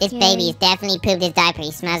 Wait, this baby has definitely pooped his diaper.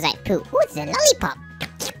 He smells like poop. Ooh, it's a lollipop.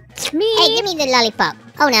 Smeep! Hey, give me the lollipop.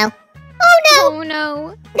 Oh no. Oh no! Oh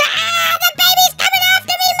no. Ah, the baby's coming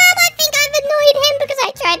after me, Mom! I think I've annoyed him because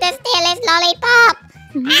I tried to steal his lollipop.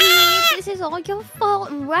 Smeep, this is all your fault.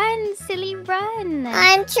 Run, silly, run.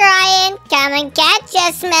 I'm trying. Come and catch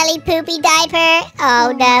a smelly poopy diaper. Oh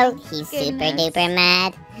Oh, no, my he's super goodness. duper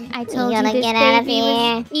mad. I told you gotta this get out of baby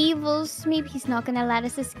was here. evil, Smeep. He's not gonna let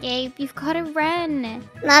us escape. You've gotta run.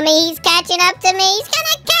 Mommy, he's catching up to me. He's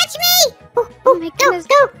gonna catch me. Oh my Go, goodness.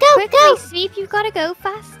 go, go, Quickly, go. Smeep, you've gotta go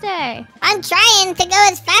faster. I'm trying to go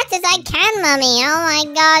as fast as I can, Mommy. Oh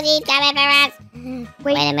my god, he's coming for us.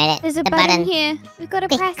 Wait, Wait a minute. There's a the button here. We've gotta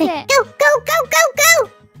Okay, press okay. it. Go, go, go, go,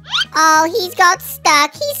 go. Oh, he's got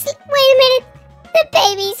stuck. Wait a minute. The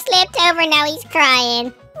baby slipped over. Now he's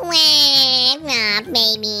crying. Wah,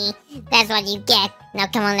 baby. That's what you get. Now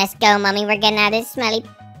come on, let's go, Mommy. We're getting out of this smelly,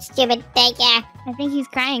 stupid daycare. I think he's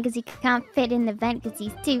crying because he can't fit in the vent because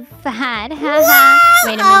he's too fat. Whoa! Haha.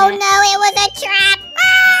 Wait a Oh minute. no, it was a trap.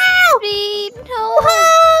 Oh! Smeep, no.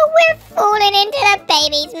 Whoa, we're falling into the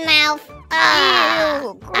baby's mouth. Ah.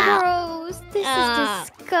 Ew, gross. This Ah. is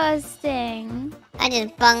disgusting. I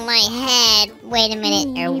just bunged my head. Wait a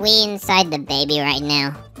minute, are we inside the baby right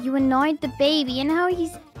now? You annoyed the baby and now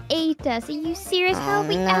he's ate us. Are you serious? How Oh, are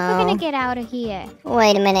we ever no. gonna get out of here?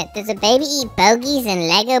 Wait a minute, does a baby eat bogies and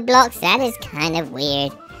Lego blocks? That is kind of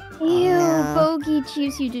weird. Ew, no. bogey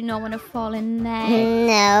juice. You do not want to fall in there.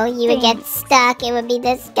 No, you would get stuck. It would be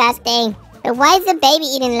disgusting. But why is the baby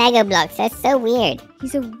eating Lego blocks? That's so weird.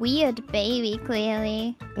 He's a weird baby,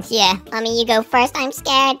 clearly. Yeah, Mommy, you go first. I'm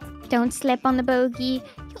scared. Don't slip on the bogey.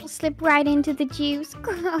 You'll slip right into the juice.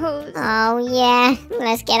 Gross. Oh, yeah.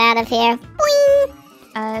 Let's get out of here. Boing!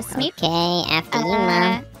 Smeep. Okay, after you,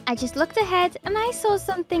 Mom. I just looked ahead and I saw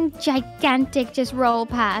something gigantic just roll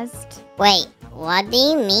past. Wait, what do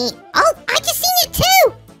you mean? Oh, I just seen it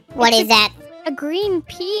too! What is that? A green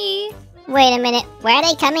pea. Wait a minute, where are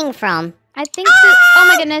they coming from? I think so. Oh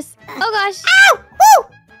my goodness. Oh gosh. Ow! Woo!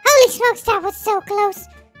 Holy smokes, that was so close.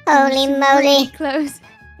 Holy It's moly. really close.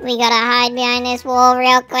 We gotta hide behind this wall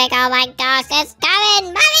real quick. Oh my gosh, it's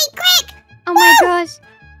coming! Mommy, quick! Oh my Woo! gosh.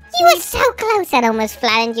 You were so close, that almost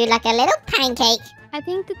flattened you like a little pancake. I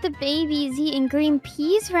think that the baby is eating green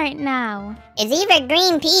peas right now. It's either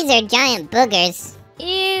green peas or giant boogers.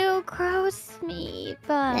 Ew, gross me.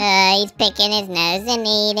 But He's picking his nose and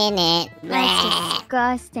eating it. that's Bleh.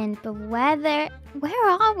 disgusting. But where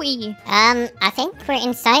are we? I think we're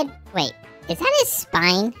inside. Wait, is that his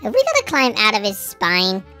spine? Have we gotta climb out of his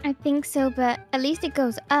spine? I think so, but at least it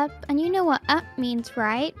goes up. And you know what up means,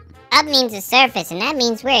 right? Up means the surface, and that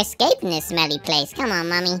means we're escaping this smelly place. Come on,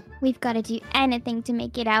 Mommy. We've got to do anything to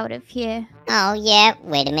make it out of here. Oh, yeah.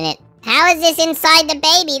 Wait a minute. How is this inside the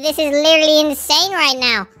baby? This is literally insane right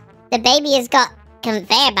now. The baby has got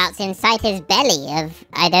conveyor belts inside his belly of,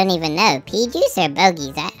 I don't even know, pea juice or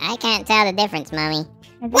bogies. I can't tell the difference, Mommy.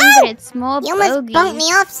 I think Whoa! that it's small You almost bogeys. bumped me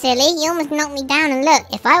off, silly. You almost knocked me down, and look,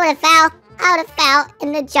 if I would have fell, I would have fell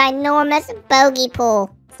in the ginormous bogey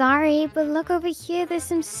pool. Sorry, but look over here. There's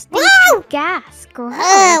some stinky Whoa! gas. Gross.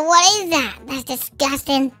 What is that? That's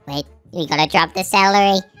disgusting. Wait, we gotta drop the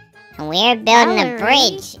celery. And we're building a Celery?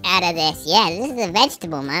 bridge out of this. Yeah, this is a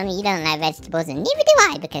vegetable, Mom. You don't like vegetables, and neither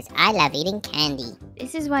do I, because I love eating candy.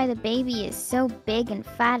 This is why the baby is so big and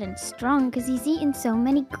fat and strong, because he's eaten so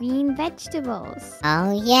many green vegetables.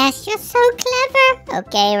 Oh, yes, you're so clever.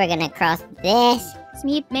 Okay, we're gonna cross this.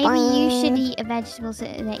 Smeep, maybe you should Boing. eat a vegetable so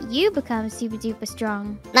that you become super duper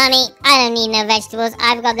strong. Mommy, I don't need no vegetables.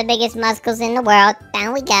 I've got the biggest muscles in the world.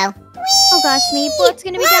 Down we go. Oh gosh, Smeep, what's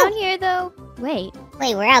gonna be Whoa! down here though? Wait,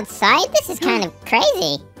 Wait, we're outside? This is kind of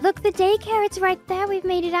crazy. look, the daycare, it's right there. We've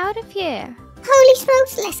made it out of here. Holy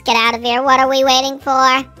smokes, let's get out of here. What are we waiting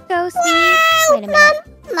for? Go, Smeep. Wow, Wait a minute.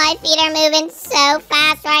 Mom, my feet are moving so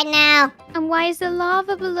fast right now. And why is the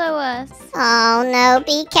lava below us? Oh no,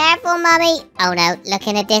 be careful, Mommy. Oh no, look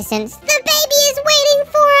in the distance. The baby is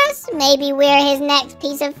waiting for us. Maybe we're his next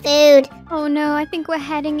piece of food. Oh no, I think we're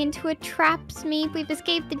heading into a trap, Smeep. We've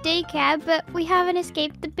escaped the daycare, but we haven't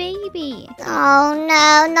escaped the baby. Oh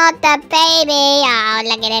no, not the baby. Oh,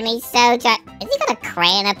 look at him. He's so Has he got a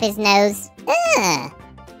crayon up his nose? Ugh.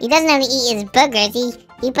 He doesn't only eat his boogers,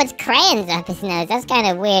 he puts crayons up his nose. That's kind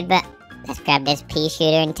of weird, but let's grab this pea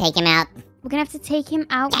shooter and take him out. We're gonna have to take him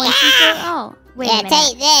out once we go. Oh, wait a Yeah, minute.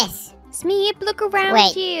 take this. Smeep, look around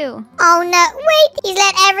Wait. you. Oh no, wait, he's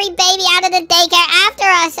let every baby out of the daycare after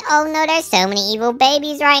us. Oh no, there's so many evil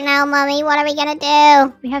babies right now, Mommy. What are we gonna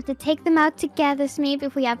do? We have to take them out together, Smeep,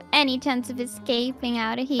 if we have any chance of escaping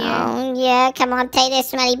out of here. Oh yeah, come on, take this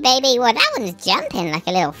smelly baby. Well, that one's jumping like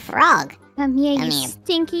a little frog. Come here, Come you here.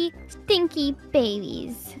 stinky, stinky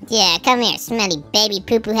babies. Yeah, come here, smelly baby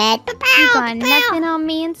poo-poo head. You Pow, got pow. nothing on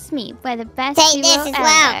me and Smeep. We're the best Take this duo as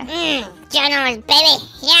well. ever. Ginormous baby.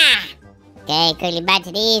 Yeah. Okay, quickly back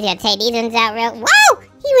to these. Gotta take these ones out real. Whoa!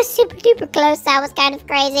 He was super duper close. That was kind of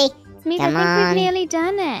crazy. Smeep, Come I think on. we've nearly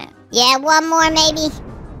done it. Yeah, one more maybe.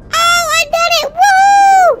 Oh, I did it!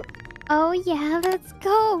 Woo! Oh yeah, let's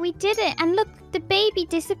go. We did it. And look, the baby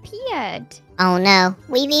disappeared. Oh no,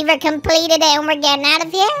 we've either completed it and we're getting out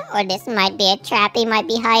of here, or this might be a trap he might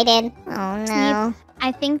be hiding. Oh no.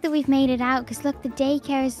 I think that we've made it out because look, the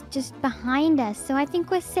daycare is just behind us. So I think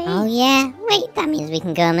we're safe. Oh yeah? Wait, that means we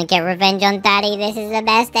can go home and get revenge on Daddy. This is the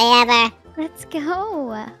best day ever. Let's go.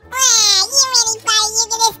 Wow, you really thought you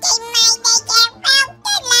could escape my daycare? Well,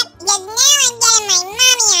 good luck, because now I'm getting my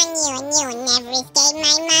mommy on you, and you will never escape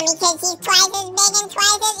my mommy because she's twice as big and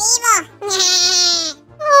twice as evil.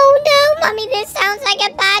 Oh no, Mommy, this sounds like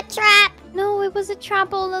a bad trap. No, it was a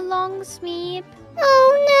trap all along, Smeep.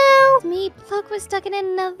 Oh Smeep, look, we're stuck in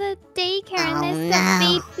another daycare Oh, and there's the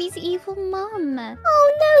no. baby's evil mom. no.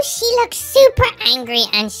 Oh no, she looks super angry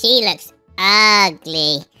and she looks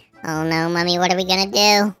ugly. Oh no, Mommy, what are we gonna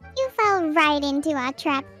do? You fell right into our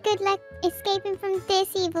trap. Good luck escaping from this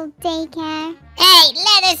evil daycare. Hey,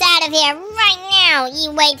 let us out of here right now.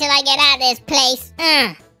 You wait till I get out of this place.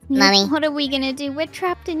 Smeep, Mommy. what are we gonna do? We're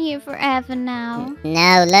trapped in here forever now.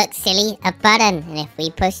 No, look, silly, a button. And if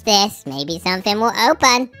we push this, maybe something will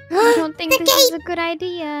open. I don't think The this is gate! a good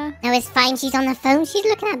idea. No, it's fine. She's on the phone. She's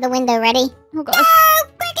looking out the window, ready? Oh gosh. Oh, Oh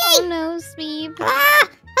quickly! no, Smeep. Ah,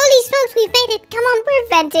 holy smokes, we've made it. Come on, we're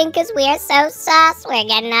venting because we are so sus. We're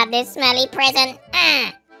getting out of this smelly prison.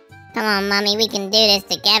 Come on, Mommy, we can do this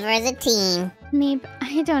together as a team. Smeep,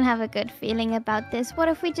 I don't have a good feeling about this. What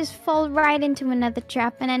if we just fall right into another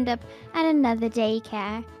trap and end up at another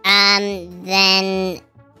daycare? Then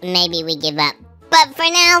maybe we give up. But for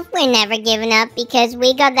now, we're never giving up because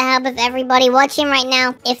we got the help of everybody watching right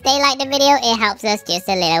now. If they like the video, it helps us just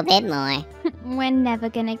a little bit more. We're never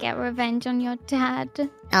gonna get revenge on your dad.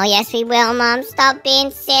 Oh, yes, we will, Mom. Stop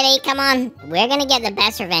being silly. Come on. We're gonna get the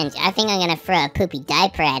best revenge. I think I'm gonna throw a poopy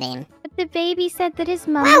diaper at him. But the baby said that his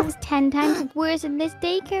mom Wow. was 10 times worse and this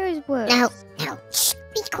daycare is worse. No. Shh.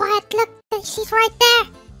 Be quiet. Look, she's right there.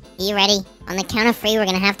 You ready? On the count of 3, we're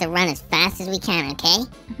gonna have to run as fast as we can, okay?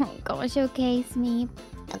 Oh gosh, okay, Smeep.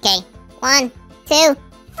 Okay. 1, 2, 3.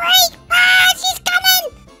 Ah, she's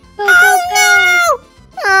coming! Go, go, go!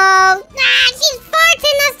 Oh, she's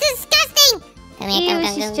farting. That's disgusting. Come here, Ew,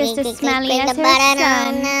 come, she's come, just come, as smelly click as the her button.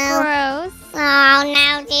 son. Oh, no. Gross. Oh,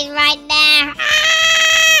 no, she's right there.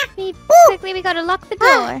 Ah! Smeep, Ooh. quickly, we gotta lock the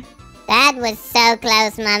door. That was so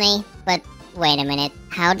close, Mummy. But wait a minute.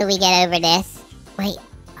 How do we get over this? Wait.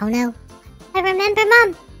 Oh, no. I remember,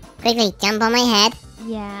 Mom. Quickly, jump on my head. Let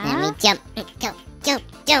Yeah? me jump. Go, jump,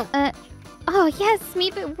 jump. Oh, yes,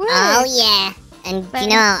 Smeep, it worked. Oh, yeah. And do But- you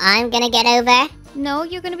know how I'm gonna get over? No,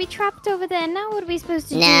 you're gonna be trapped over there. Now what are we supposed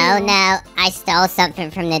to do? No. I stole something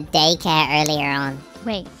from the daycare earlier on.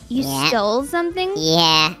 Wait, you Yeah. stole something?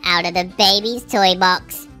 Yeah, out of the baby's toy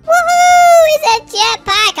box. Woohoo! It's a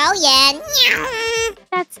jetpack! Oh, yeah.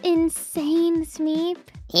 That's insane, Smeep.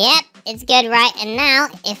 Yep, it's good, right? And now,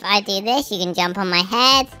 if I do this, you can jump on my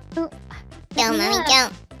head. Oh, Go, Mommy, yeah.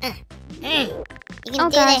 go. You can Oh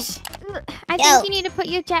do gosh. this. I Go. think you need to put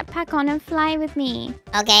your jetpack on and fly with me.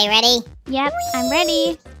 Okay, ready? Yep, I'm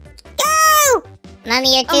ready. Go!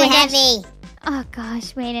 Mommy, you're Oh too my gosh. heavy. Oh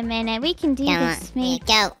gosh, wait a minute. We can do Come on, this, here, Smeep.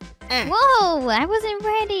 go. Whoa, I wasn't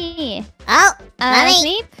ready. Oh, Mommy,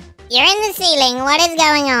 Smeep? you're in the ceiling. What is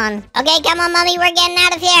going on? Okay, come on, Mommy, we're getting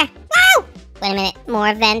out of here. Woo! Wait a minute,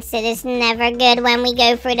 more vents. It is never good when we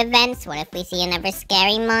go through the vents. What if we see another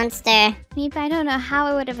scary monster? Smeep, I don't know how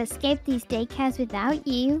I would have escaped these daycares without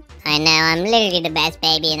you. I know, I'm literally the best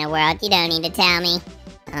baby in the world. You don't need to tell me.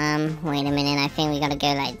 Wait a minute. I think we gotta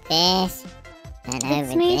go like this. And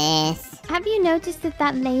over me. this. Have you noticed that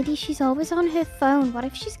that lady, she's always on her phone? What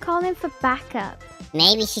if she's calling for backup?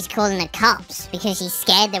 Maybe she's calling the cops because she's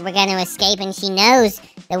scared that we're gonna escape and she knows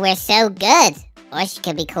that we're so good. Or she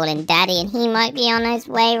could be calling Daddy and he might be on his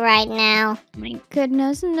way right now. My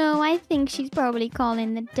goodness, no, I think she's probably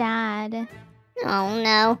calling the dad. Oh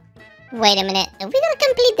no. Wait a minute. Are we gonna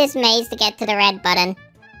complete this maze to get to the red button?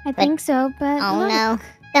 I think so, but Oh look, no.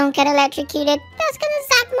 Don't get electrocuted. That's gonna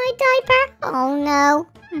zap my diaper. Oh no.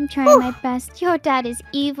 I'm trying my best. Your dad is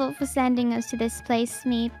evil for sending us to this place,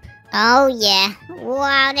 Smeep. Oh yeah.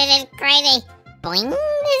 Wow, this is crazy. Boing.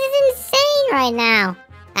 This is insane right now.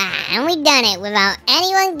 And we done it without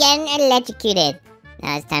anyone getting electrocuted.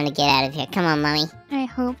 Now it's time to get out of here. Come on, Mommy. I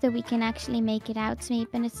hope that we can actually make it out, Smeep,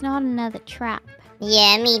 and it's not another trap.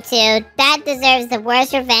 Yeah, me too. That deserves the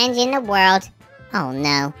worst revenge in the world. Oh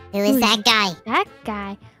no. Who is that guy? That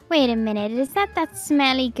guy? Wait a minute, is that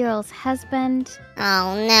smelly girl's husband?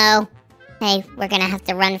 Oh no. Hey, we're gonna have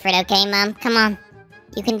to run for it, okay, Mom? Come on.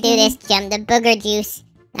 You can do this. Jump the booger juice.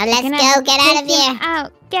 Now let's go. Get out of here.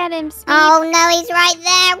 Out. Get him, Smeep. Oh no, he's right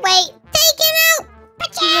there. Wait. Take him out.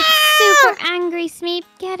 He looks super angry, Smeep.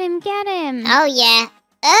 Get him, get him. Oh yeah.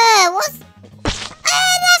 What's...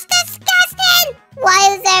 that's disgusting!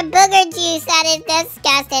 Why is there booger juice? That is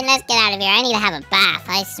disgusting. Let's get out of here. I need to have a bath.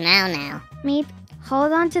 I smell now. Smeep,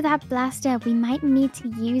 hold on to that blaster. We might need to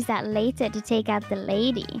use that later to take out the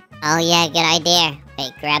lady. Oh yeah, good idea.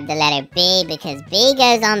 Wait, grab the letter B because B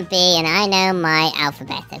goes on B and I know my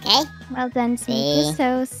alphabet, okay? Well done, Smeep. You're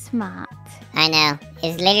so smart. I know.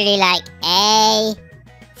 It's literally like A,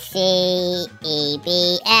 C, E,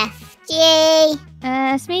 B, F, G.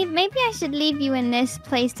 Smeep, maybe I should leave you in this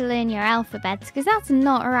place to learn your alphabets, because that's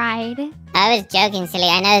not right. I was joking, silly.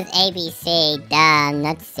 I know it's A, B, C. Duh, I'm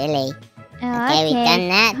not silly. Oh, Okay, we've done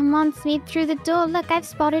that. Come on, Smeep, through the door. Look, I've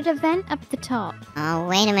spotted a vent up the top. Oh,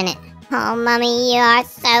 wait a minute. Oh, Mommy, you are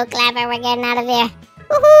so clever. We're getting out of here.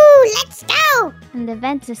 Woohoo! Let's go! And the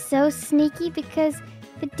vents are so sneaky because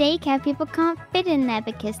the daycare people can't fit in there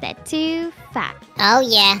because they're too fat. Oh,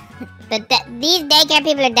 yeah. But these daycare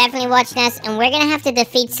people are definitely watching us, and we're gonna have to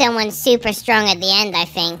defeat someone super strong at the end, I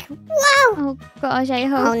think. Whoa! Oh, gosh, I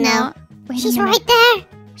hope Oh, no. not. Wait She's a minute. right there!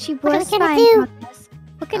 She What are was we gonna spying do? on us.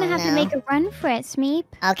 We're gonna Oh, have to no. make a run for it, Smeep.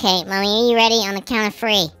 Okay, Mommy, are you ready? On the count of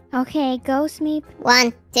 3. Okay, go, Smeep.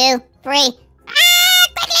 1, 2, 3. Ah!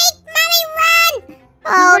 Quickly! Mommy, run!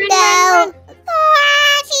 Oh, Run, no! run,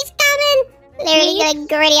 Ah, she's coming! Literally Smeep? gonna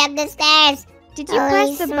gritty up the stairs. Did you Holy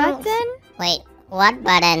press the smokes. button? Wait, what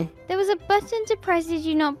button? There was a button to press. Did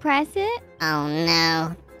you not press it? Oh,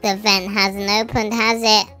 no. The vent hasn't opened, has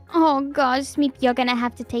it? Oh, gosh, Smeep, you're gonna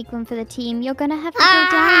have to take one for the team. You're gonna have to go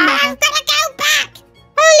I'm down there. gonna go back!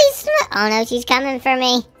 Holy smoke! Oh, no, she's coming for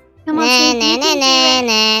me. Come on, Na Smeep, na you na can do na it.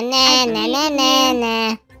 na na I na believe na in na you.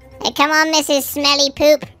 na. Hey, come on, Mrs. Smelly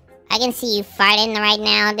Poop. I can see you farting right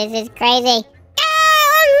now. This is crazy.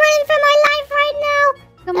 Oh, I'm running for my life right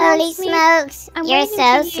now. Come on, Holy Smeep. smokes. I'm You're waiting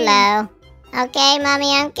so for you. slow. Okay,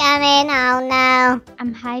 Mommy, I'm coming. Oh, no.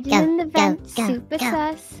 I'm hiding Go, in the go, vent. go, Super go.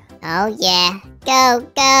 sus. Oh, yeah. Go,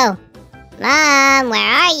 go. Mom, where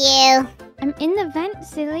are you? I'm in the vent,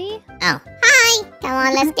 silly. Oh, hi. Come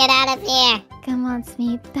on, let's get out of here. Come on,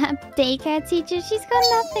 Smeep. That daycare teacher, she's got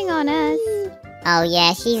nothing on us. Oh,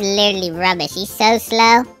 yeah, she's literally rubbish. She's so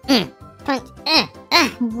slow. Punch.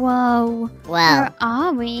 Whoa. Whoa. Where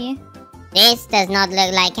are we? This does not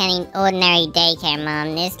look like any ordinary daycare,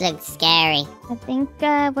 Mom. This looks scary. I think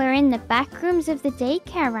we're in the back rooms of the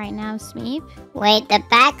daycare right now, Smeep. Wait, the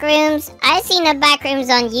back rooms? I've seen the back rooms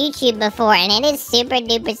on YouTube before, and it is super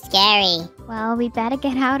duper scary. Well, we better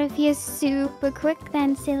get out of here super quick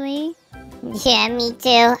then, silly. Yeah, me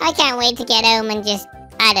too. I can't wait to get home and just,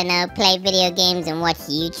 I don't know, play video games and watch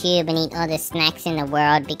YouTube and eat all the snacks in the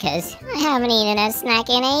world because I haven't eaten a snack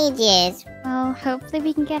in ages. Well, hopefully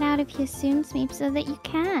we can get out of here soon, Smeep, so that you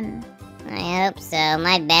can. I hope so.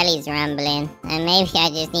 My belly's rumbling, and maybe I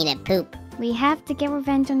just need a poop. We have to get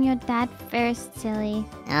revenge on your dad first, silly.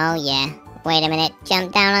 Oh, yeah. Wait a minute.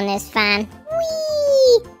 Jump down on this fan.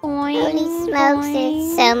 Whee! Boing, Holy smokes, boing.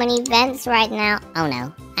 there's so many vents right now. Oh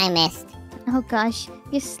no, I missed. Oh gosh,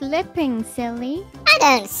 you're slipping, silly. I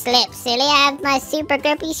don't slip, silly. I have my super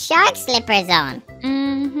grippy shark slippers on.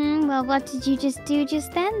 Mm-hmm. Well, what did you just do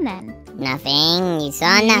just then? Nothing. You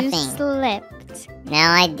saw You nothing. slipped. No,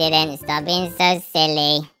 I didn't. Stop being so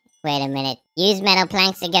silly. Wait a minute. Use metal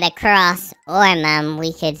planks to get across. Or, Mum,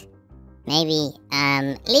 we could maybe,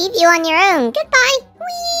 leave you on your own. Goodbye.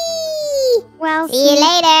 Whee! Well, See you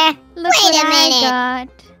Smeep, later. look Wait what a minute. I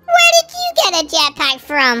got. Where did you get a jetpack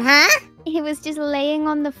from, huh? It was just laying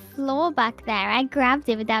on the floor back there. I grabbed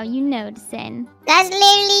it without you noticing. That's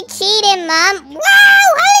literally cheating, Mom. Wow!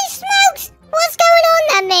 Holy smokes! What's going on?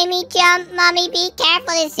 That made me jump. Mommy, be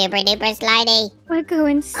careful. It's super duper slidey. We're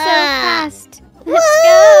going so Ah. fast. Woo! Let's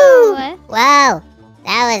go. Whoa,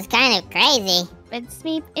 that was kind of crazy. But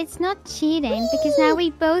Smeep, it's not cheating because now we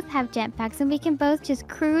both have jetpacks and we can both just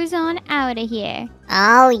cruise on out of here.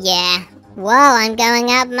 Oh, yeah. Whoa, I'm going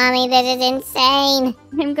up, Mommy. This is insane.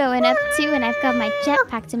 I'm going up too, and I've got my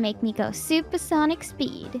jetpack to make me go supersonic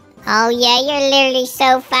speed. Oh, yeah, you're literally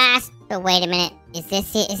so fast. But wait a minute. Is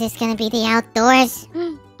this it? Is this gonna be the outdoors?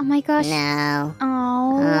 Oh my gosh. No.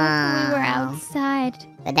 Oh, we were Oh. outside.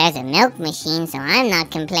 But there's a milk machine, so I'm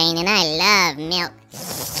not complaining. I love milk.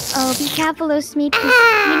 Oh, be careful, though, Smeep.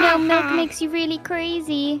 'Cause you know milk makes you really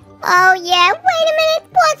crazy. Oh, yeah. Wait a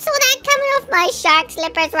minute. What's all that coming off my shark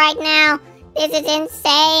slippers right now? This is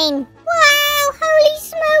insane. Wow. Holy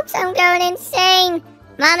smokes. I'm going insane.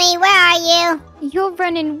 Mommy, where are you? You're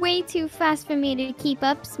running way too fast for me to keep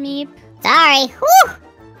up, Smeep. Sorry. Whew.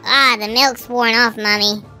 Ah, the milk's worn off,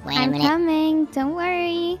 Mommy. Wait a I'm minute. coming. Don't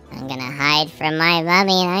worry. I'm gonna hide from my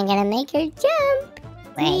mommy and I'm gonna make her jump.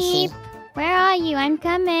 Where is she? Smeep, where are you? I'm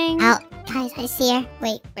coming. Oh, guys, I see her.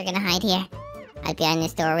 Wait, we're gonna hide here. I'll be on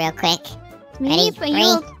this door real quick. Ready? Smeep, are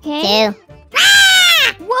you okay? 2.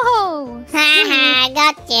 Ah! Whoa! Haha,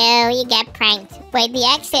 got you. You get pranked. Wait, the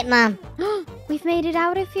exit, Mom. We've made it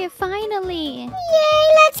out of here finally. Yay,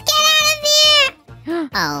 let's get out of here.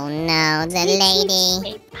 Oh no, the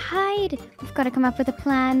lady. Smeep, hide. We've got to come up with a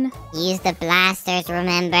plan. Use the blasters,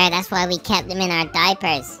 remember? That's why we kept them in our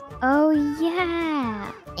diapers. Oh,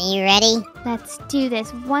 yeah. Are you ready? Let's do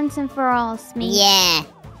this once and for all, Smeep. Yeah.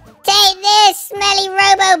 Take this, smelly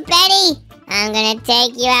Robo Betty. I'm gonna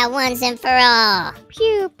take you out once and for all.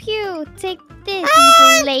 Pew, pew. Take this,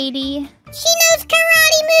 Ah! evil lady. She knows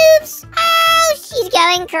karate moves. Oh, she's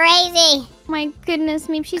going crazy. My goodness,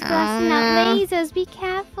 Smeep, she's blasting out no. lasers. Be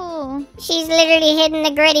careful. She's literally hitting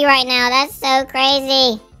the gritty right now. That's so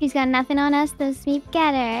crazy. She's got nothing on us, though, Smeep.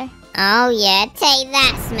 Get her. Oh, yeah. Take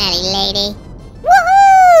that, smelly lady.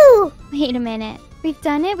 Woohoo! Wait a minute. We've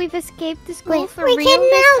done it? We've escaped the school Wait, for we real can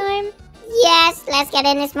this now? time? Yes, let's get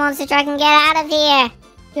in this monster truck and get out of here.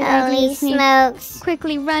 Good Holy idea, Smeep. smokes.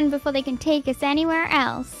 Quickly run before they can take us anywhere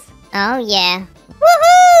else. Oh, yeah.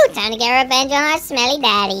 Woohoo! Time to get revenge on our smelly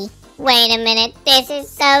daddy. Wait a minute. This is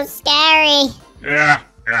so scary. Yeah.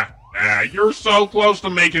 You're so close to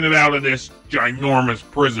making it out of this ginormous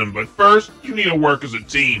prison, but first, you need to work as a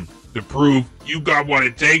team to prove you got what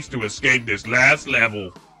it takes to escape this last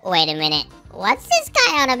level. Wait a minute. What's this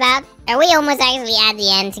guy on about? Are we almost actually at the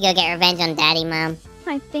end to go get revenge on Daddy, Mom?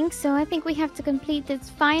 I think so. I think we have to complete this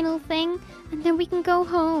final thing, and then we can go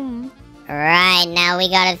home. Right, now we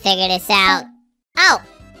gotta figure this out. Oh,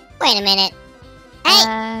 wait a minute. Hey,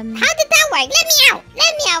 how did that work? Let me out!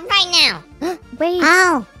 Let me out right now! Wait,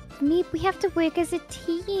 Oh, Smeep, we have to work as a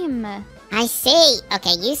team. I see.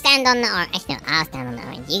 Okay, you stand on the orange. No, I'll stand on the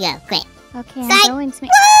orange. You go, quick. Okay, Psych. I'm going, Smeep.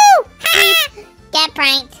 Woo! Ha! Get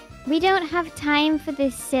pranked. We don't have time for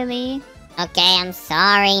this, silly. Okay, I'm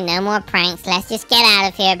sorry. No more pranks. Let's just get out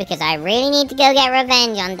of here because I really need to go get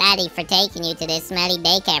revenge on Daddy for taking you to this smelly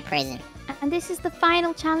daycare prison. And this is the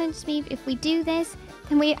final challenge, Smeep. If we do this,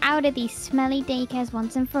 then we're out of these smelly daycares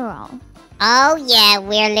once and for all. Oh yeah,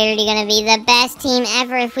 we're literally gonna be the best team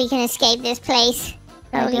ever if we can escape this place.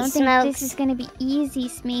 I Holy don't smokes. think this is gonna be easy,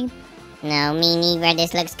 Smeep. No, me neither.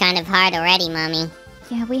 This looks kind of hard already, Mommy.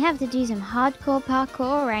 Yeah, we have to do some hardcore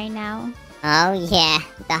parkour right now. Oh yeah,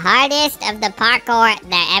 the hardest of the parkour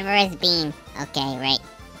there ever has been. Okay, right.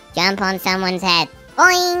 Jump on someone's head.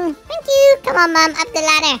 Boing! Thank you! Come on, Mom, up the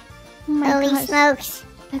ladder. Oh my Holy gosh. smokes.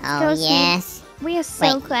 Let's Oh go, Smeep. yes. We are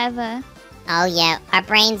so Wait. clever. Oh yeah, our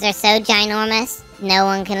brains are so ginormous. No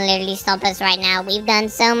one can literally stop us right now. We've done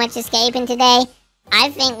so much escaping today. I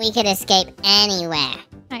think we could escape anywhere.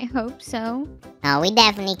 I hope so. Oh, we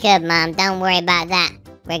definitely could, Mom. Don't worry about that.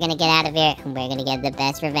 We're gonna get out of here, and we're gonna get the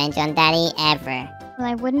best revenge on Daddy ever. Well,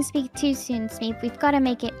 I wouldn't speak too soon, Smeep. We've got to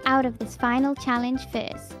make it out of this final challenge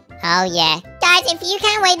first. Oh, yeah. Guys, if you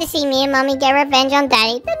can't wait to see me and Mommy get revenge on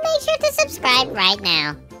Daddy, then make sure to subscribe right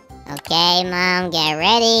now. Okay, Mom, get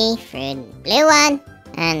ready for the blue one,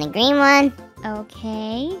 and the green one,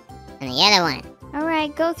 Okay. and the yellow one.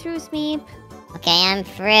 Alright, go through, Smeep. Okay, I'm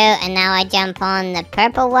through, and now I jump on the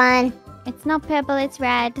purple one, It's not purple, it's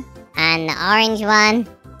red. and the orange one,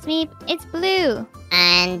 Smeep, it's blue.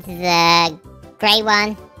 and the gray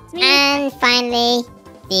one, Smeep, and finally,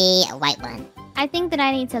 the white one. I think that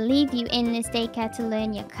I need to leave you in this daycare to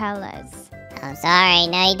learn your colors. Oh, sorry.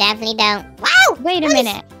 No, you definitely don't. Wow! Wait a What is-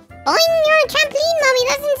 minute. Boing, you're on trampoline, Mommy.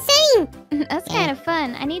 That's insane. That's Yeah. kind of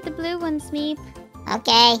fun. I need the blue one, Smeep.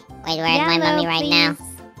 Okay. Wait, where's my Yellow, Mommy right now? please.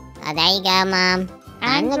 Oh, there you go, Mom.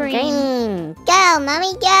 I'm And the green. green. Go,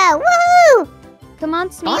 Mommy, go. Woohoo! Come on,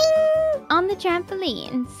 Smeep. Boing. On the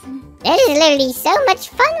trampolines. This is literally so much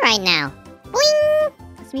fun right now. Boing.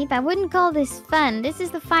 Smeep, I wouldn't call this fun. This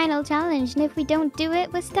is the final challenge, and if we don't do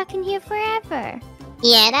it, we're stuck in here forever.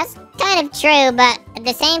 Yeah, that's kind of true, but at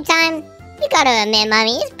the same time, you gotta admit,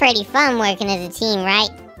 Mommy, it's pretty fun working as a team, right?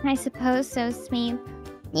 I suppose so, Smeep.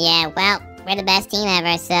 Yeah, well, we're the best team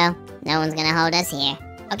ever, so no one's gonna hold us here.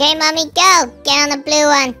 Okay, Mommy, go! Get on the blue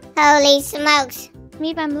one. Holy smokes.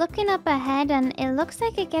 Smeep, I'm looking up ahead, and it looks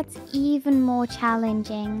like it gets even more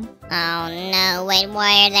challenging. Oh no, wait,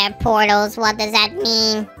 why are there portals? What does that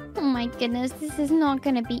mean? Oh my goodness, this is not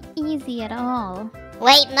gonna be easy at all.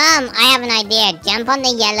 Wait, Mom, I have an idea. Jump on the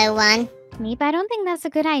yellow one. Smeep, I don't think that's a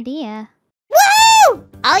good idea. Woo!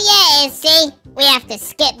 Oh yeah, it is, see? We have to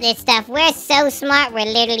skip this stuff. We're so smart, we're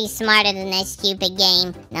literally smarter than this stupid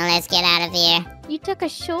game. Now let's get out of here. You took a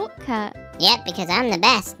shortcut. Yep, because I'm the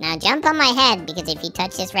best. Now jump on my head, because if you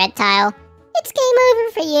touch this red tile, it's game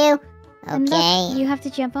over for you. And look, Okay. you have to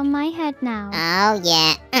jump on my head now. Oh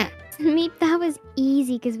yeah. Smeep, that was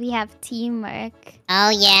easy because we have teamwork. Oh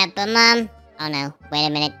yeah, but Mom... Oh no, wait a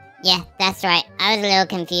minute. Yeah, that's right. I was a little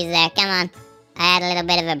confused there. Come on. I had a little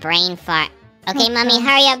bit of a brain fart. Okay, Oh, Mommy, gosh.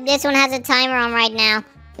 hurry up. This one has a timer on right now.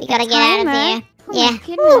 We gotta get out of Timer? here. Oh Yeah. my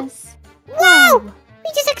goodness. Whoa! We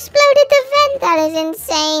just exploded the vent. That is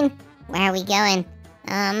insane. Where are we going?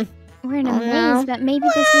 We're in a Oh, maze, no. but maybe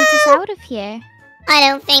this leads us out of here. I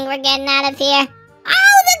don't think we're getting out of here.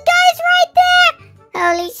 Oh, the guy's right there!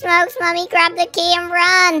 Holy smokes, Mommy, grab the key and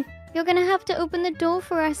run. You're gonna have to open the door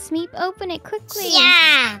for us, Smeep. Open it quickly.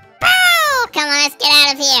 Yeah! Pow! Come on, let's get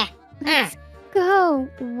out of here. Let's go.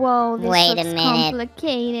 Whoa, this Wait a looks minute.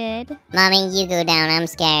 complicated. Mommy, you go down. I'm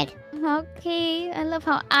scared. Okay, I love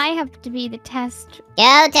how I have to be the test.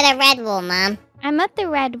 Go to the red wall, Mom. I'm at the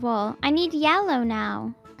red wall. I need yellow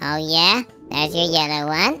now. Oh, yeah? There's your yellow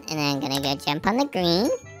one. And I'm gonna go jump on the green.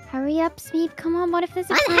 Hurry up, Smeep. Come on, what if there's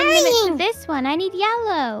a I'm time limit hurrying. for this one? I need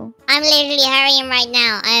yellow. I'm literally hurrying right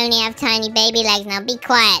now. I only have tiny baby legs. Now be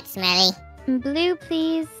quiet, Smelly. And blue,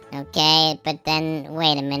 please. Okay, but then,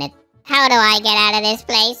 wait a minute. How do I get out of this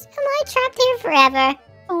place? Am I trapped here forever?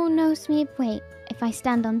 Oh no, Smeep. Wait, if I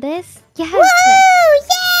stand on this? Yes!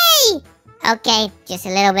 Woo! Yay! Okay, just a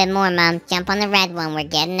little bit more, Mom. Jump on the red one. We're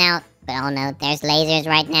getting out. But oh no, there's lasers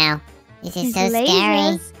right now. This is so There's scary.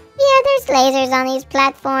 lasers. Yeah, there's lasers on these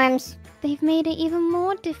platforms. They've made it even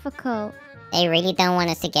more difficult. They really don't want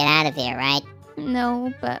us to get out of here, right?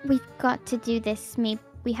 No, but we've got to do this, Smeep.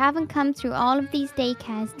 We haven't come through all of these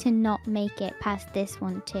daycares to not make it past this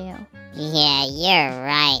one, too. Yeah, you're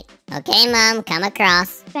right. Okay, Mom, come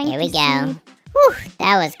across. Thank Here we you, go. Smeep. Whew,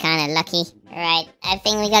 that was kind of lucky. Alright, I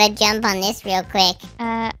think we gotta jump on this real quick.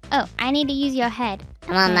 Oh, I need to use your head.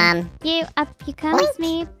 Come on, Okay. Mom. You, up you come, Boink.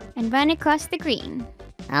 Smeep, and run across the green.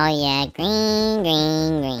 Oh, yeah, green,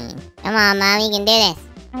 green, green. Come on, Mom, you can do this.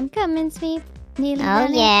 I'm coming, Smeep. Nearly Oh,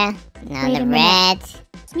 done it. yeah. Now Wait the a minute. red.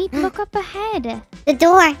 Smeep, look up ahead. The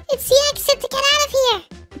door. It's the exit to get out of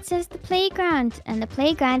here. It says the playground, and the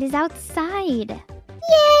playground is outside.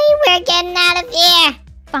 Yay, we're getting out of here.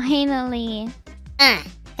 Finally.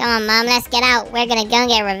 Come on, Mom, let's get out. We're gonna go and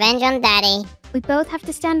get revenge on Daddy. We both have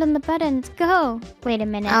to stand on the buttons. Go. Wait a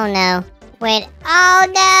minute. Oh, no. Wait. Oh,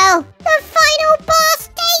 no. The final boss.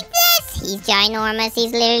 Take this. He's ginormous.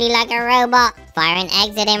 He's literally like a robot. Fire and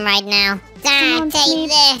exit him right now. Come on, Take Smeep.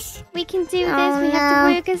 this. We can do Oh, this. We have no.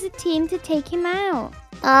 to work as a team to take him out.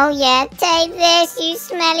 Oh, yeah. Take this, you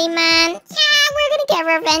smelly man. Yeah, we're gonna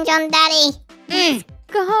get revenge on Daddy.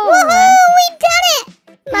 Go. Woohoo! We done it!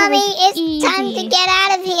 That Mommy, was it's time to easy. get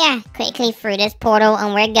out of here. Quickly through this portal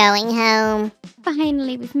and we're going home.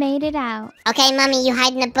 Finally, we've made it out. Okay, Mommy, you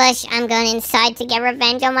hide in the bush. I'm going inside to get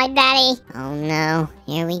revenge on my daddy. Oh, no.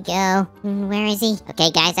 Here we go. Where is he?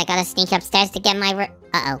 Okay, guys, I gotta sneak upstairs to get my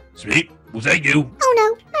Uh-oh. Smeep, was that you? Oh,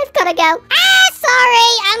 no. I've gotta go. Ah,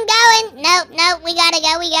 sorry. I'm going. Nope. We gotta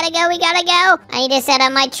go. I need to set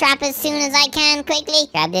up my trap as soon as I can. Quickly.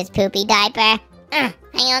 Grab this poopy diaper. Hang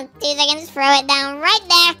on 2 seconds. Throw it down right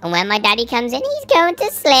there. And when my daddy comes in, he's going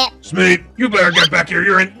to slip. Smeep, you better get back here.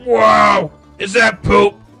 You're in. Wow! Is that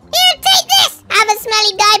poop? Here, take this! Have a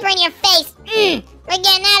smelly diaper in your face! We're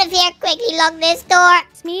getting out of here! Quickly lock this door!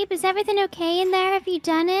 Smeep, is everything okay in there? Have you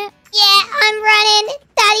done it? Yeah, I'm running!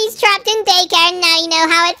 Daddy's trapped in daycare, now you know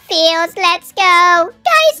how it feels. Let's go!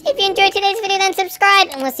 Guys, if you enjoyed today's video, then subscribe,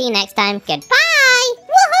 and we'll see you next time. Goodbye!